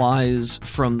 flies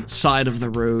from the side of the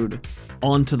road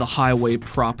onto the highway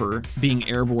proper, being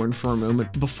airborne for a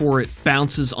moment before it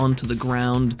bounces onto the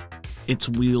ground, its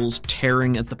wheels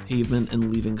tearing at the pavement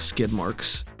and leaving skid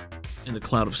marks in a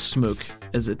cloud of smoke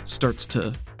as it starts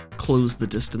to close the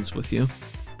distance with you.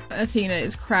 Athena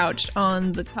is crouched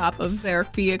on the top of their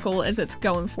vehicle as it's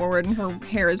going forward, and her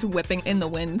hair is whipping in the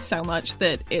wind so much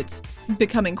that it's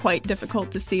becoming quite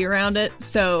difficult to see around it.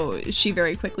 So she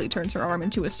very quickly turns her arm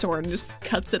into a sword and just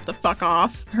cuts it the fuck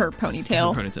off her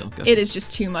ponytail. Gotcha. It is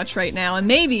just too much right now, and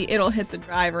maybe it'll hit the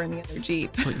driver in the other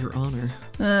Jeep. But Your Honor.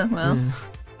 Well. Yeah.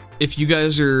 If you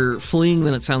guys are fleeing,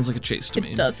 then it sounds like a chase to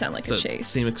me. It does sound like a chase.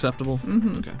 Seem acceptable?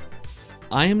 Mm-hmm. Okay.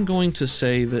 I am going to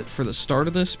say that for the start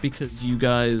of this, because you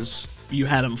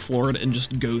had him floored and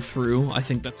just go through, I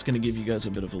think that's going to give you guys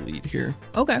a bit of a lead here.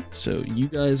 Okay. So you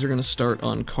guys are going to start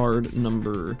on card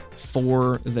number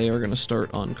 4. They are going to start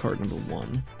on card number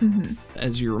 1. Mm-hmm.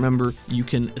 As you remember, you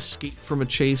can escape from a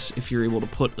chase if you're able to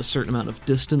put a certain amount of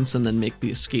distance and then make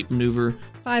the escape maneuver.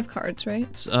 5 cards,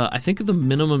 right? I think the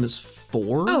minimum is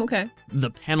 4. Oh, okay.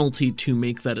 The penalty to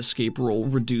make that escape roll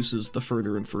reduces the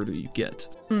further and further you get.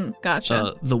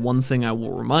 Gotcha. The one thing I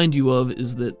will remind you of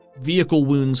is that vehicle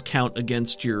wounds count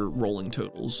against your rolling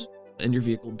totals, and your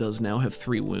vehicle does now have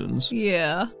 3 wounds.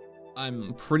 Yeah.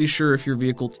 I'm pretty sure if your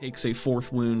vehicle takes a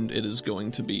 4th wound, it is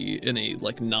going to be in a,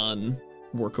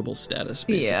 non-workable status,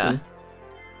 basically. Yeah.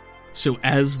 So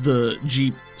as the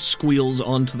Jeep squeals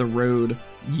onto the road,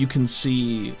 you can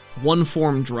see one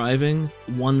form driving,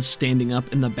 one standing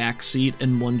up in the back seat,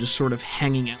 and one just sort of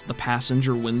hanging out the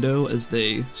passenger window as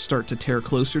they start to tear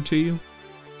closer to you.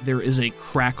 There is a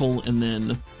crackle, and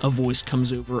then a voice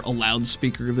comes over a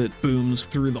loudspeaker that booms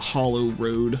through the hollow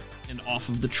road and off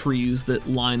of the trees that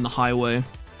line the highway.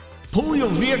 Pull your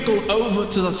vehicle over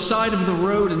to the side of the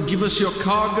road and give us your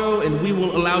cargo, and we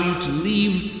will allow you to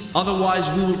leave.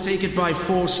 Otherwise, we will take it by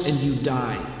force and you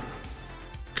die.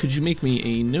 Could you make me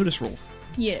a notice roll?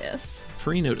 Yes.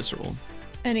 Free notice roll.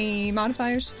 Any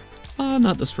modifiers?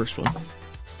 Not this first one.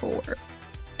 4.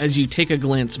 As you take a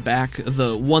glance back,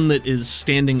 the one that is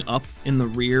standing up in the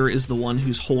rear is the one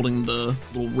who's holding the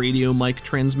little radio mic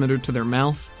transmitter to their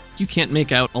mouth. You can't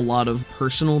make out a lot of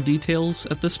personal details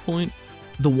at this point.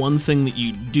 The one thing that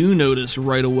you do notice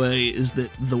right away is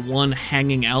that the one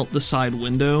hanging out the side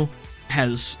window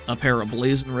has a pair of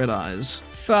blazing red eyes.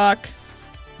 Fuck.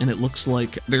 And it looks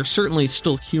like they're certainly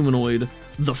still humanoid.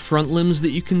 The front limbs that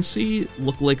you can see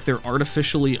look like they're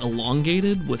artificially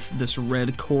elongated with this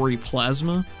red Cori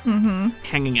plasma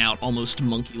hanging out almost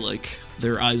monkey-like.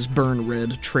 Their eyes burn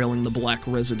red, trailing the black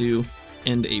residue,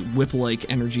 and a whip-like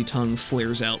energy tongue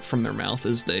flares out from their mouth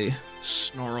as they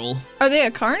snarl. Are they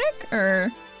a Karnak, or...?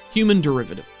 Human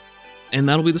derivative. And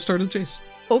that'll be the start of the chase.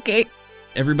 Okay.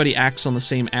 Everybody acts on the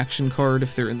same action card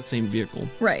if they're in the same vehicle.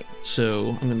 Right.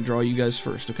 So I'm going to draw you guys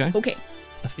first, okay? Okay.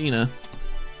 Athena,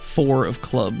 4 of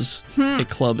clubs. A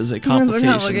club is a That's complication.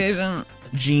 a complication.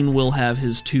 Gene will have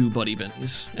his 2 buddy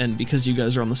bennies, and because you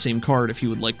guys are on the same card, if you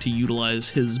would like to utilize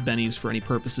his bennies for any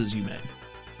purposes, you may.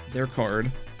 Their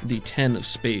card, the 10 of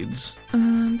spades.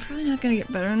 I'm probably not gonna get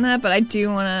better than that, but I do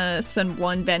want to spend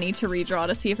 1 Benny to redraw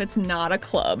to see if it's not a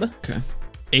club. Okay.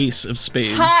 Ace of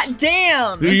spades. Hot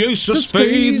damn! The ace of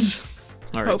spades!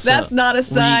 All right, Hope that's not a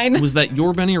sign. Was that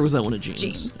your Benny or was that one of Gene's?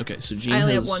 Gene's. Okay, so Gene I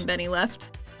only has, have 1 Benny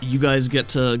left. You guys get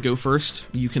to go first.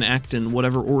 You can act in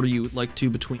whatever order you would like to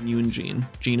between you and Gene.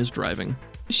 Gene is driving.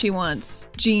 She wants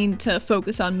Gene to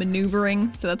focus on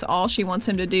maneuvering, so that's all she wants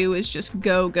him to do is just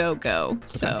go, go, go. Okay.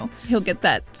 So he'll get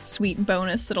that sweet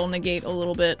bonus that'll negate a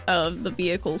little bit of the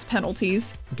vehicle's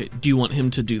penalties. Okay, do you want him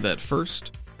to do that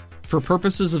first? For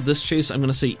purposes of this chase, I'm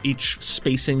going to say each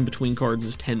spacing between cards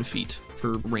is 10 feet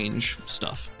for range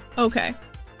stuff. Okay.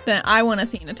 Then I want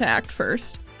Athena to act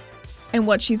first. And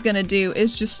what she's going to do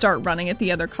is just start running at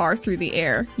the other car through the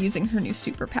air using her new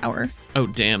superpower. Oh,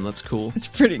 damn, that's cool. It's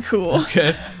pretty cool.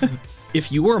 Okay. If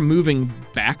you are moving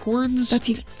backwards... That's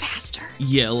even faster.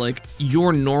 Yeah, like,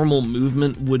 your normal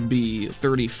movement would be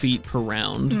 30 feet per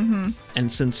round. Mm-hmm. And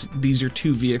since these are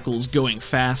 2 vehicles going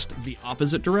fast the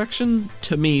opposite direction,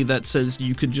 to me that says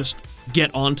you could just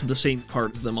get onto the same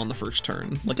card as them on the first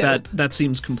turn. Like, that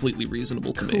seems completely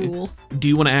reasonable to me. Cool. Do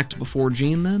you want to act before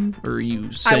Gene, then? Or are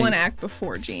you saying... I want to act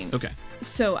before Gene. Okay.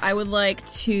 So I would like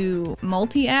to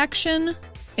multi-action.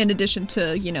 In addition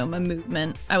to, my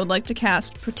movement, I would like to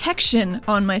cast Protection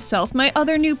on myself, my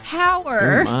other new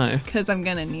power. Oh my. Because I'm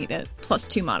going to need it.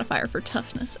 +2 modifier for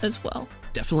toughness as well.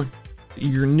 Definitely.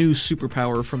 Your new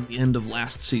superpower from the end of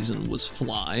last season was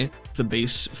Fly. The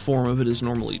base form of it is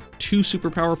normally 2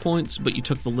 superpower points, but you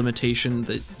took the limitation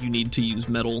that you need to use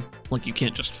metal. Like, you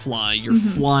can't just fly. You're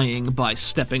flying by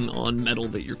stepping on metal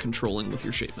that you're controlling with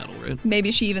your shape metal, right?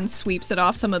 Maybe she even sweeps it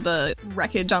off some of the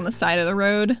wreckage on the side of the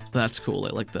road. That's cool. I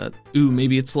like that. Ooh,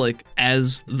 maybe it's like,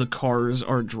 as the cars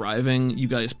are driving, you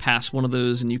guys pass one of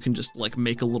those and you can just, like,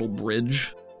 make a little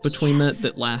bridge between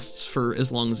that lasts for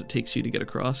as long as it takes you to get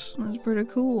across. That's pretty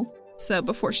cool. So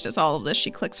before she does all of this, she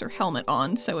clicks her helmet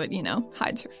on so it,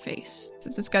 hides her face.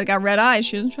 So if this guy got red eyes,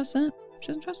 she doesn't trust that. She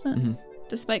doesn't trust that. Mm-hmm.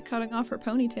 Despite cutting off her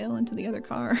ponytail into the other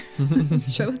car. I'm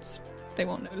sure they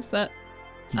won't notice that.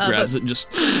 He grabs it and just...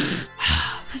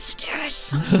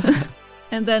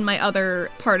 And then my other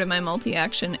part of my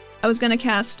multi-action, I was going to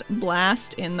cast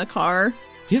Blast in the car.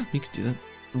 Yeah, you could do that.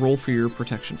 Roll for your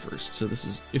protection first. So this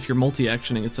is, if you're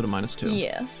multi-actioning, it's at a -2.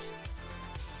 Yes.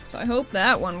 So I hope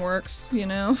that one works,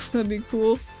 that'd be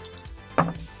cool. Ooh,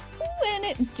 and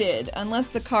it did, unless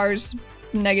the car's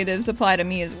negatives apply to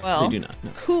me as well. They do not,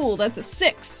 no. Cool, that's a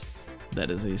 6. That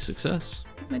is a success.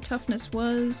 My toughness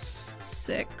was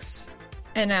 6.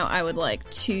 And now I would like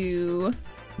to...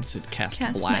 It said cast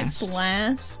Blast. My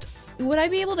Blast. Would I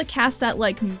be able to cast that,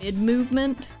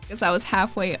 mid-movement? Because I was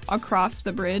halfway across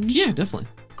the bridge? Yeah, definitely.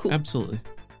 Cool. Absolutely.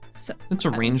 So it's a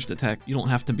ranged attack. You don't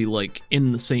have to be,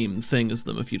 in the same thing as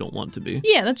them if you don't want to be.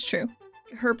 Yeah, that's true.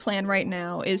 Her plan right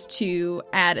now is to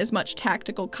add as much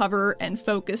tactical cover and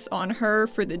focus on her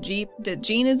for the Jeep that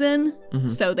Gene is in. Mm-hmm.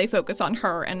 So they focus on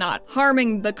her and not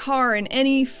harming the car in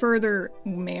any further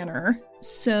manner.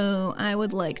 So I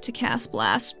would like to cast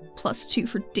Blast +2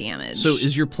 for damage. So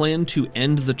is your plan to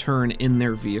end the turn in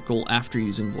their vehicle after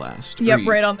using Blast? Yep,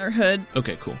 right on their hood.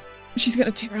 Okay, cool. She's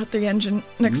gonna tear out the engine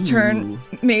next turn.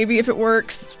 Maybe if it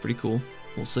works. It's pretty cool.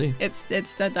 We'll see. It's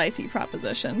a dicey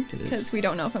proposition because we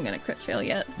don't know if I'm gonna crit fail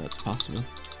yet. That's possible.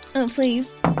 Oh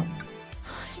please! I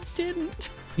didn't.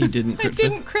 You didn't. Crit I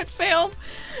didn't crit fail,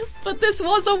 but this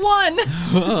was a 1.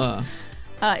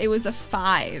 It was a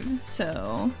 5.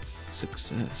 So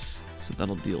success. So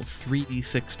that'll deal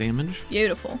 3d6 damage.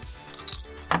 Beautiful.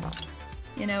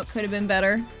 It could have been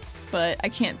better, but I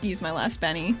can't use my last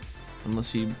Benny.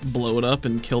 Unless you blow it up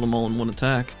and kill them all in one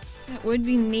attack. That would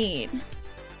be neat.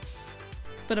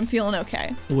 But I'm feeling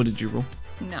okay. What did you roll?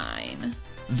 9.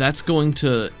 That's going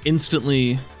to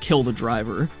instantly kill the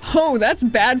driver. Oh, that's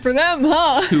bad for them,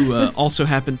 huh? Who also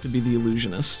happened to be the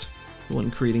illusionist. The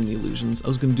one creating the illusions. I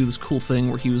was going to do this cool thing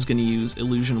where he was going to use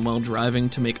illusion while driving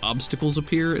to make obstacles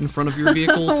appear in front of your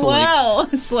vehicle.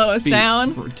 To slow us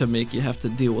down. To make you have to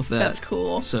deal with that. That's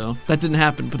cool. So that didn't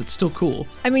happen, but it's still cool.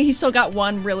 I mean, he still got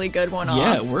one really good one off.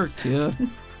 Yeah, it worked, yeah.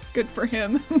 Good for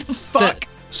him. Fuck.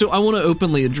 So I want to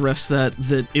openly address that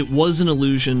it was an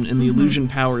illusion, and the illusion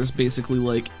power is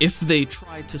basically if they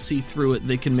try to see through it,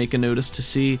 they can make a notice to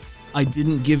see. I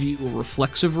didn't give you a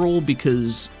reflexive roll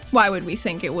because Why would we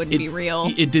think it wouldn't be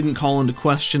real? It didn't call into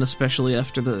question, especially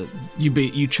after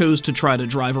you chose to try to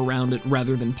drive around it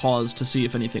rather than pause to see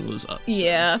if anything was up.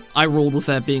 Yeah. I rolled with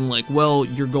that being like, well,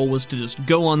 your goal was to just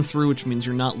go on through, which means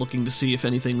you're not looking to see if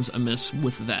anything's amiss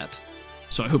with that.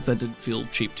 So I hope that didn't feel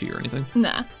cheap to you or anything.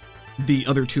 Nah. The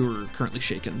other two are currently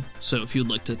shaken, so if you'd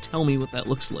like to tell me what that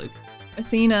looks like.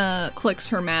 Athena clicks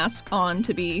her mask on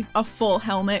to be a full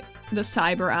helmet, the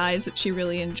cyber eyes that she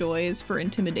really enjoys for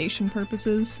intimidation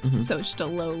purposes. So it's just a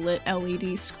low-lit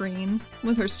LED screen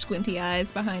with her squinty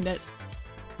eyes behind it.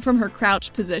 From her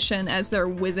crouched position, as they're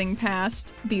whizzing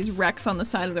past these wrecks on the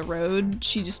side of the road,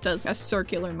 she just does a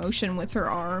circular motion with her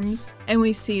arms, and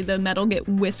we see the metal get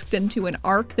whisked into an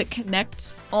arc that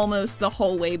connects almost the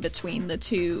whole way between the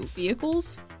two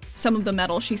vehicles. Some of the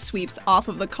metal she sweeps off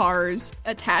of the cars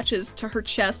attaches to her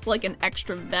chest like an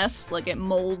extra vest, like it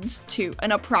molds to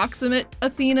an approximate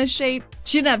Athena shape.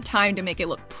 She didn't have time to make it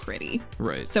look pretty.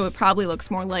 Right. So it probably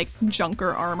looks more like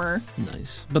junker armor.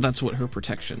 Nice. But that's what her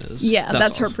protection is. Yeah,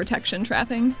 that's her awesome. protection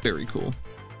trapping. Very cool.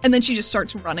 And then she just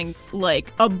starts running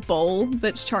like a bull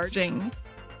that's charging.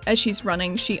 As she's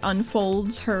running, she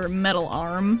unfolds her metal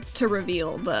arm to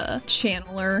reveal the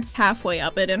channeler halfway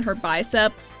up it in her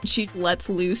bicep. She lets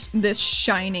loose this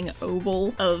shining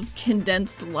oval of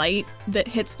condensed light that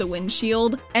hits the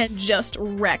windshield and just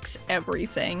wrecks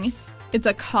everything. It's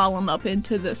a column up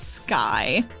into the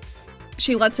sky.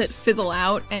 She lets it fizzle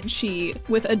out, and she,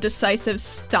 with a decisive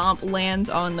stomp, lands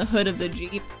on the hood of the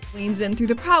Jeep, leans in through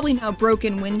the probably now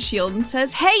broken windshield and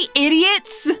says, "Hey,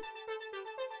 idiots!"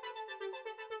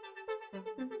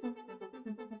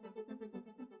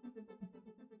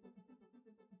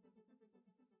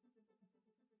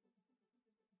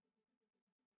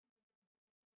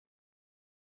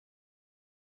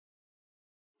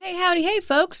 Hey, howdy, hey,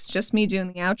 folks. Just me doing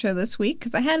the outro this week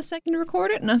because I had a second to record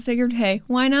it, and I figured, hey,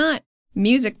 why not?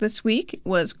 Music this week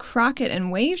was Crockett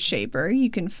and Waveshaper.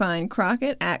 You can find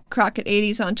Crockett at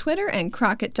Crockett80s on Twitter and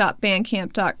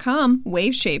crockett.bandcamp.com.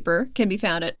 Waveshaper can be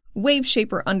found at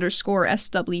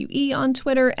Waveshaper_SWE on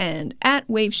Twitter and at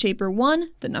Waveshaper1,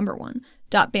 the number 1,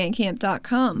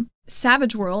 .bandcamp.com.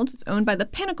 Savage Worlds is owned by the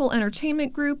Pinnacle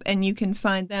Entertainment Group, and you can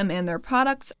find them and their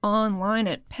products online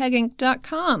at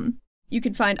peginc.com. You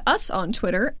can find us on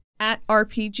Twitter at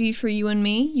RPG for You and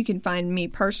Me. You can find me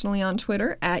personally on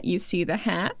Twitter at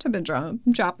YouSeeTheHat. I've been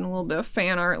dropping a little bit of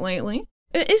fan art lately.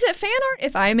 Is it fan art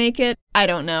if I make it? I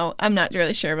don't know. I'm not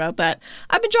really sure about that.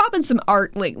 I've been dropping some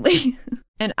art lately.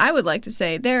 And I would like to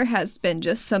say there has been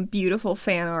just some beautiful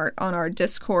fan art on our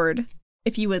Discord.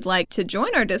 If you would like to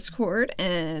join our Discord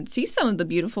and see some of the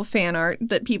beautiful fan art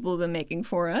that people have been making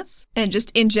for us, and just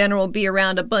in general be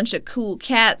around a bunch of cool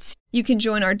cats, you can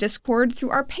join our Discord through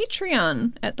our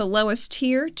Patreon at the lowest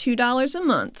tier, $2 a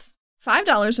month.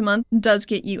 $5 a month does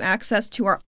get you access to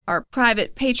our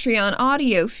private Patreon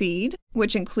audio feed,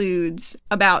 which includes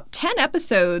about 10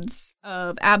 episodes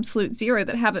of Absolute Zero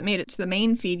that haven't made it to the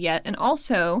main feed yet, and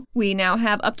also we now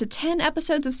have up to 10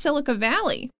 episodes of Silica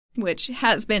Valley, which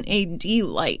has been a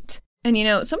delight. And you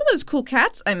know, some of those cool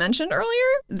cats I mentioned earlier,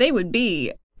 they would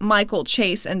be Michael,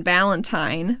 Chase, and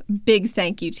Valentine. Big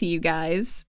thank you to you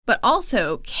guys. But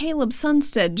also Caleb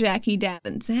Sunstead, Jackie, Dab,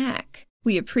 and Zach.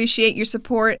 We appreciate your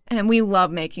support, and we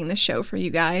love making the show for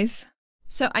you guys.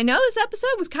 So I know this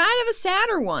episode was kind of a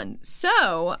sadder one,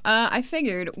 so I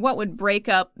figured what would break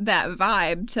up that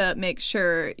vibe to make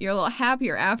sure you're a little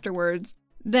happier afterwards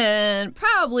than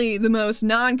probably the most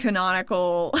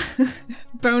non-canonical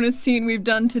bonus scene we've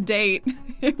done to date.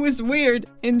 It was weird.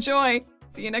 Enjoy.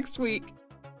 See you next week.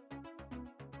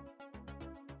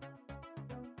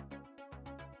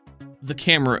 The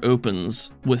camera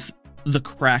opens with the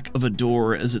crack of a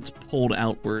door as it's pulled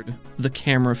outward, the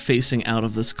camera facing out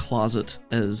of this closet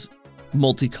as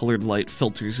multicolored light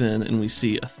filters in, and we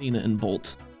see Athena and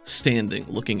Bolt standing,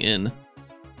 looking in.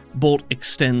 Bolt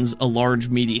extends a large,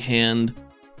 meaty hand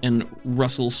and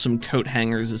rustles some coat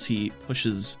hangers as he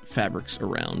pushes fabrics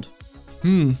around.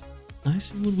 I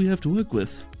see what we have to work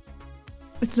with.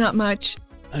 It's not much.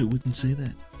 I wouldn't say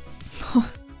that.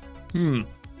 You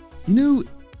know,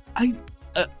 I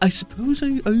suppose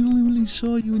I only really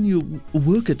saw you in your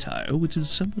work attire, which is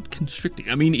somewhat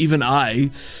constricting. I mean, even I,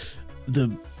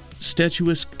 the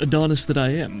statuesque Adonis that I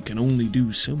am, can only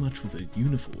do so much with a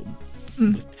uniform.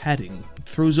 With padding. It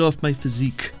throws off my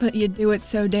physique. But you do it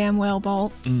so damn well,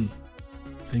 Bolt.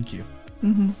 Thank you.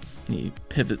 He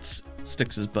pivots,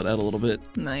 sticks his butt out a little bit.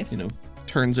 Nice.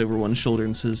 Turns over one shoulder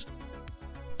and says,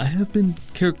 I have been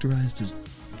characterized as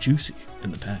juicy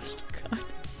in the past. God,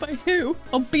 by who?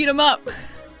 I'll beat him up.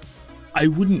 I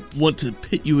wouldn't want to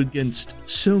pit you against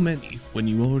so many when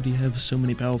you already have so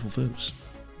many powerful foes.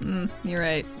 You're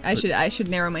right. I should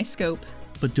narrow my scope.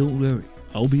 But don't worry,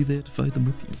 I'll be there to fight them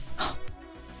with you.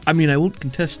 I mean, I won't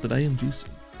contest that I am juicy.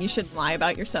 You shouldn't lie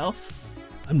about yourself.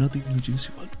 I'm not the only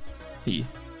juicy one. He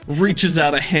reaches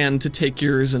out a hand to take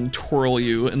yours and twirl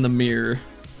you in the mirror.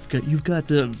 You've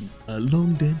got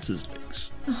long dancer's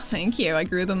legs. Oh, thank you. I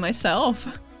grew them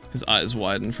myself. His eyes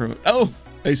widen from, oh,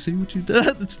 I see what you've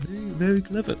done. That's very, very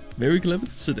clever. Very clever,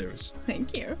 Sedaris.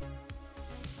 Thank you.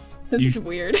 This is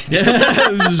weird. Yeah,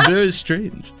 this is very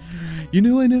strange. You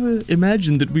know, I never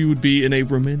imagined that we would be in a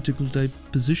romantical type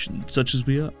position, such as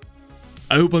we are.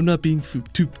 I hope I'm not being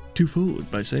too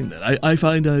forward by saying that. I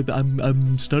find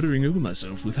I'm stuttering over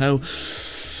myself with how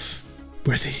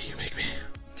worthy you make me.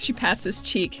 She pats his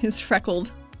cheek, his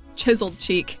freckled, chiseled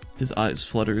cheek. His eyes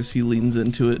flutter as he leans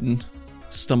into it and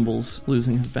stumbles,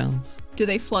 losing his balance. Do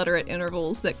they flutter at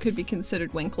intervals that could be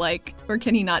considered wink-like? Or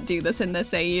can he not do this in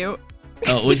this AU?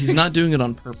 Oh, well, he's not doing it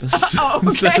on purpose. Oh,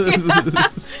 okay.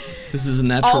 This is a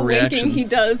natural All reaction. winking he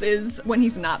does is when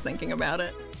he's not thinking about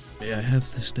it. May I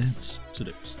have this dance,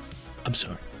 Sedaris? I'm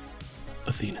sorry,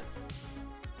 Athena.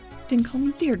 Didn't call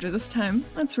me Deirdre this time.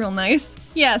 That's real nice.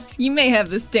 Yes, you may have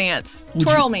this dance.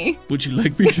 Twirl me. Would you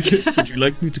like me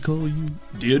to call you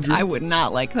Deirdre? I would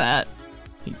not like that.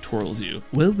 He twirls you.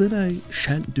 Well, then I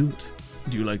shan't do it.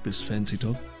 Do you like this fancy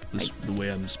talk? The way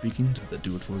I'm speaking? Did that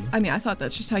do it for you? I mean, I thought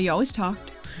that's just how you always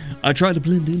talked. I try to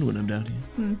blend in when I'm down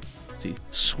here. As he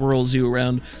swirls you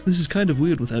around. This is kind of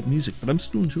weird without music, but I'm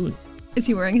still enjoying it. Is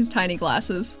he wearing his tiny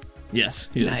glasses? Yes,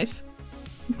 he is. Nice.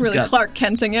 Really Clark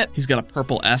Kenting it. He's got a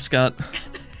purple ascot.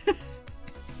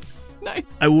 Nice.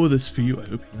 I wore this for you. I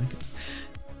hope you like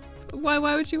it. Why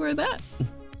would you wear that?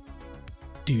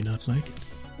 Do you not like it?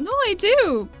 No, I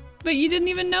do. But you didn't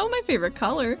even know my favorite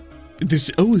color.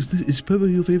 Is purple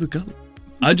your favorite color?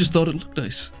 I just thought it looked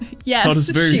nice.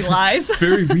 Yes, she lies.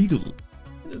 Very regal.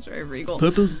 It is very regal.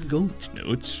 Purple's and gold.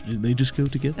 No, they just go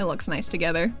together. It looks nice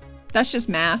together. That's just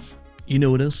math. You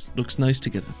know what else looks nice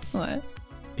together? What?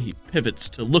 He pivots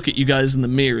to look at you guys in the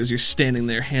mirror as you're standing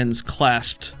there, hands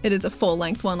clasped. It is a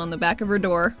full-length one on the back of her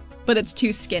door, but it's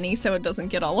too skinny so it doesn't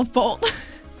get all of bolt.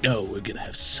 Oh, we're gonna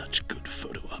have such good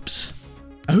photo ops.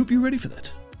 I hope you're ready for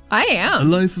that. I A am.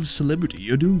 life of celebrity.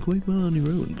 You're doing quite well on your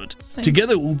own, but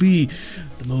together we'll be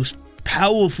the most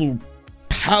powerful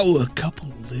power couple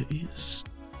there is.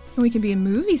 And we can be in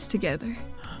movies together.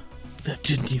 That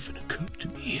didn't even occur to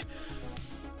me.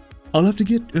 I'll have to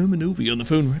get Novi on the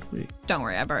phone right away. Don't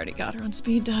worry, I've already got her on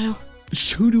speed dial.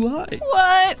 So do I.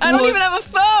 What? I don't even have a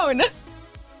phone!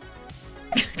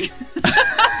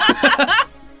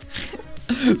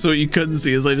 So what you couldn't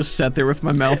see is I just sat there with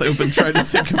my mouth open trying to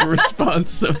think of a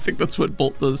response, so I think that's what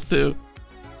Bolt does too.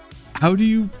 How do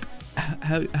you...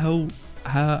 How do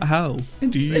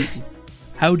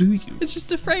you? It's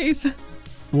just a phrase.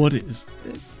 What is?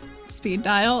 Speed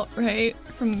dial, right?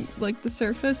 From, like, the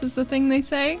surface is the thing they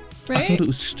say, right? I thought it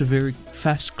was just a very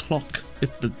fast clock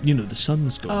if the sun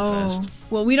was going fast.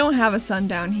 Well, we don't have a sun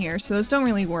down here, so those don't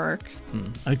really work.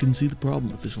 I can see the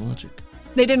problem with this logic.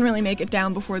 They didn't really make it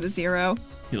down before the 0.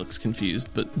 He looks confused,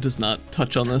 but does not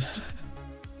touch on this.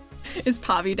 Is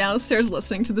Pavi downstairs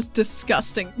listening to this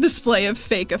disgusting display of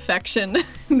fake affection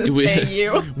in this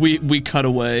AU? We cut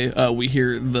away. We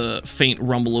hear the faint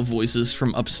rumble of voices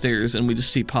from upstairs, and we just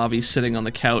see Pavi sitting on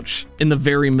the couch, in the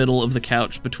very middle of the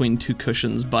couch, between two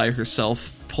cushions by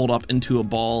herself, pulled up into a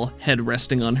ball, head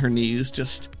resting on her knees,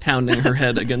 just pounding her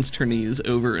head against her knees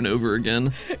over and over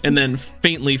again. And then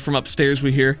faintly from upstairs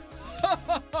we hear...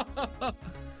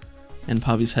 And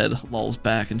Pavi's head lolls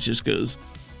back and she just goes...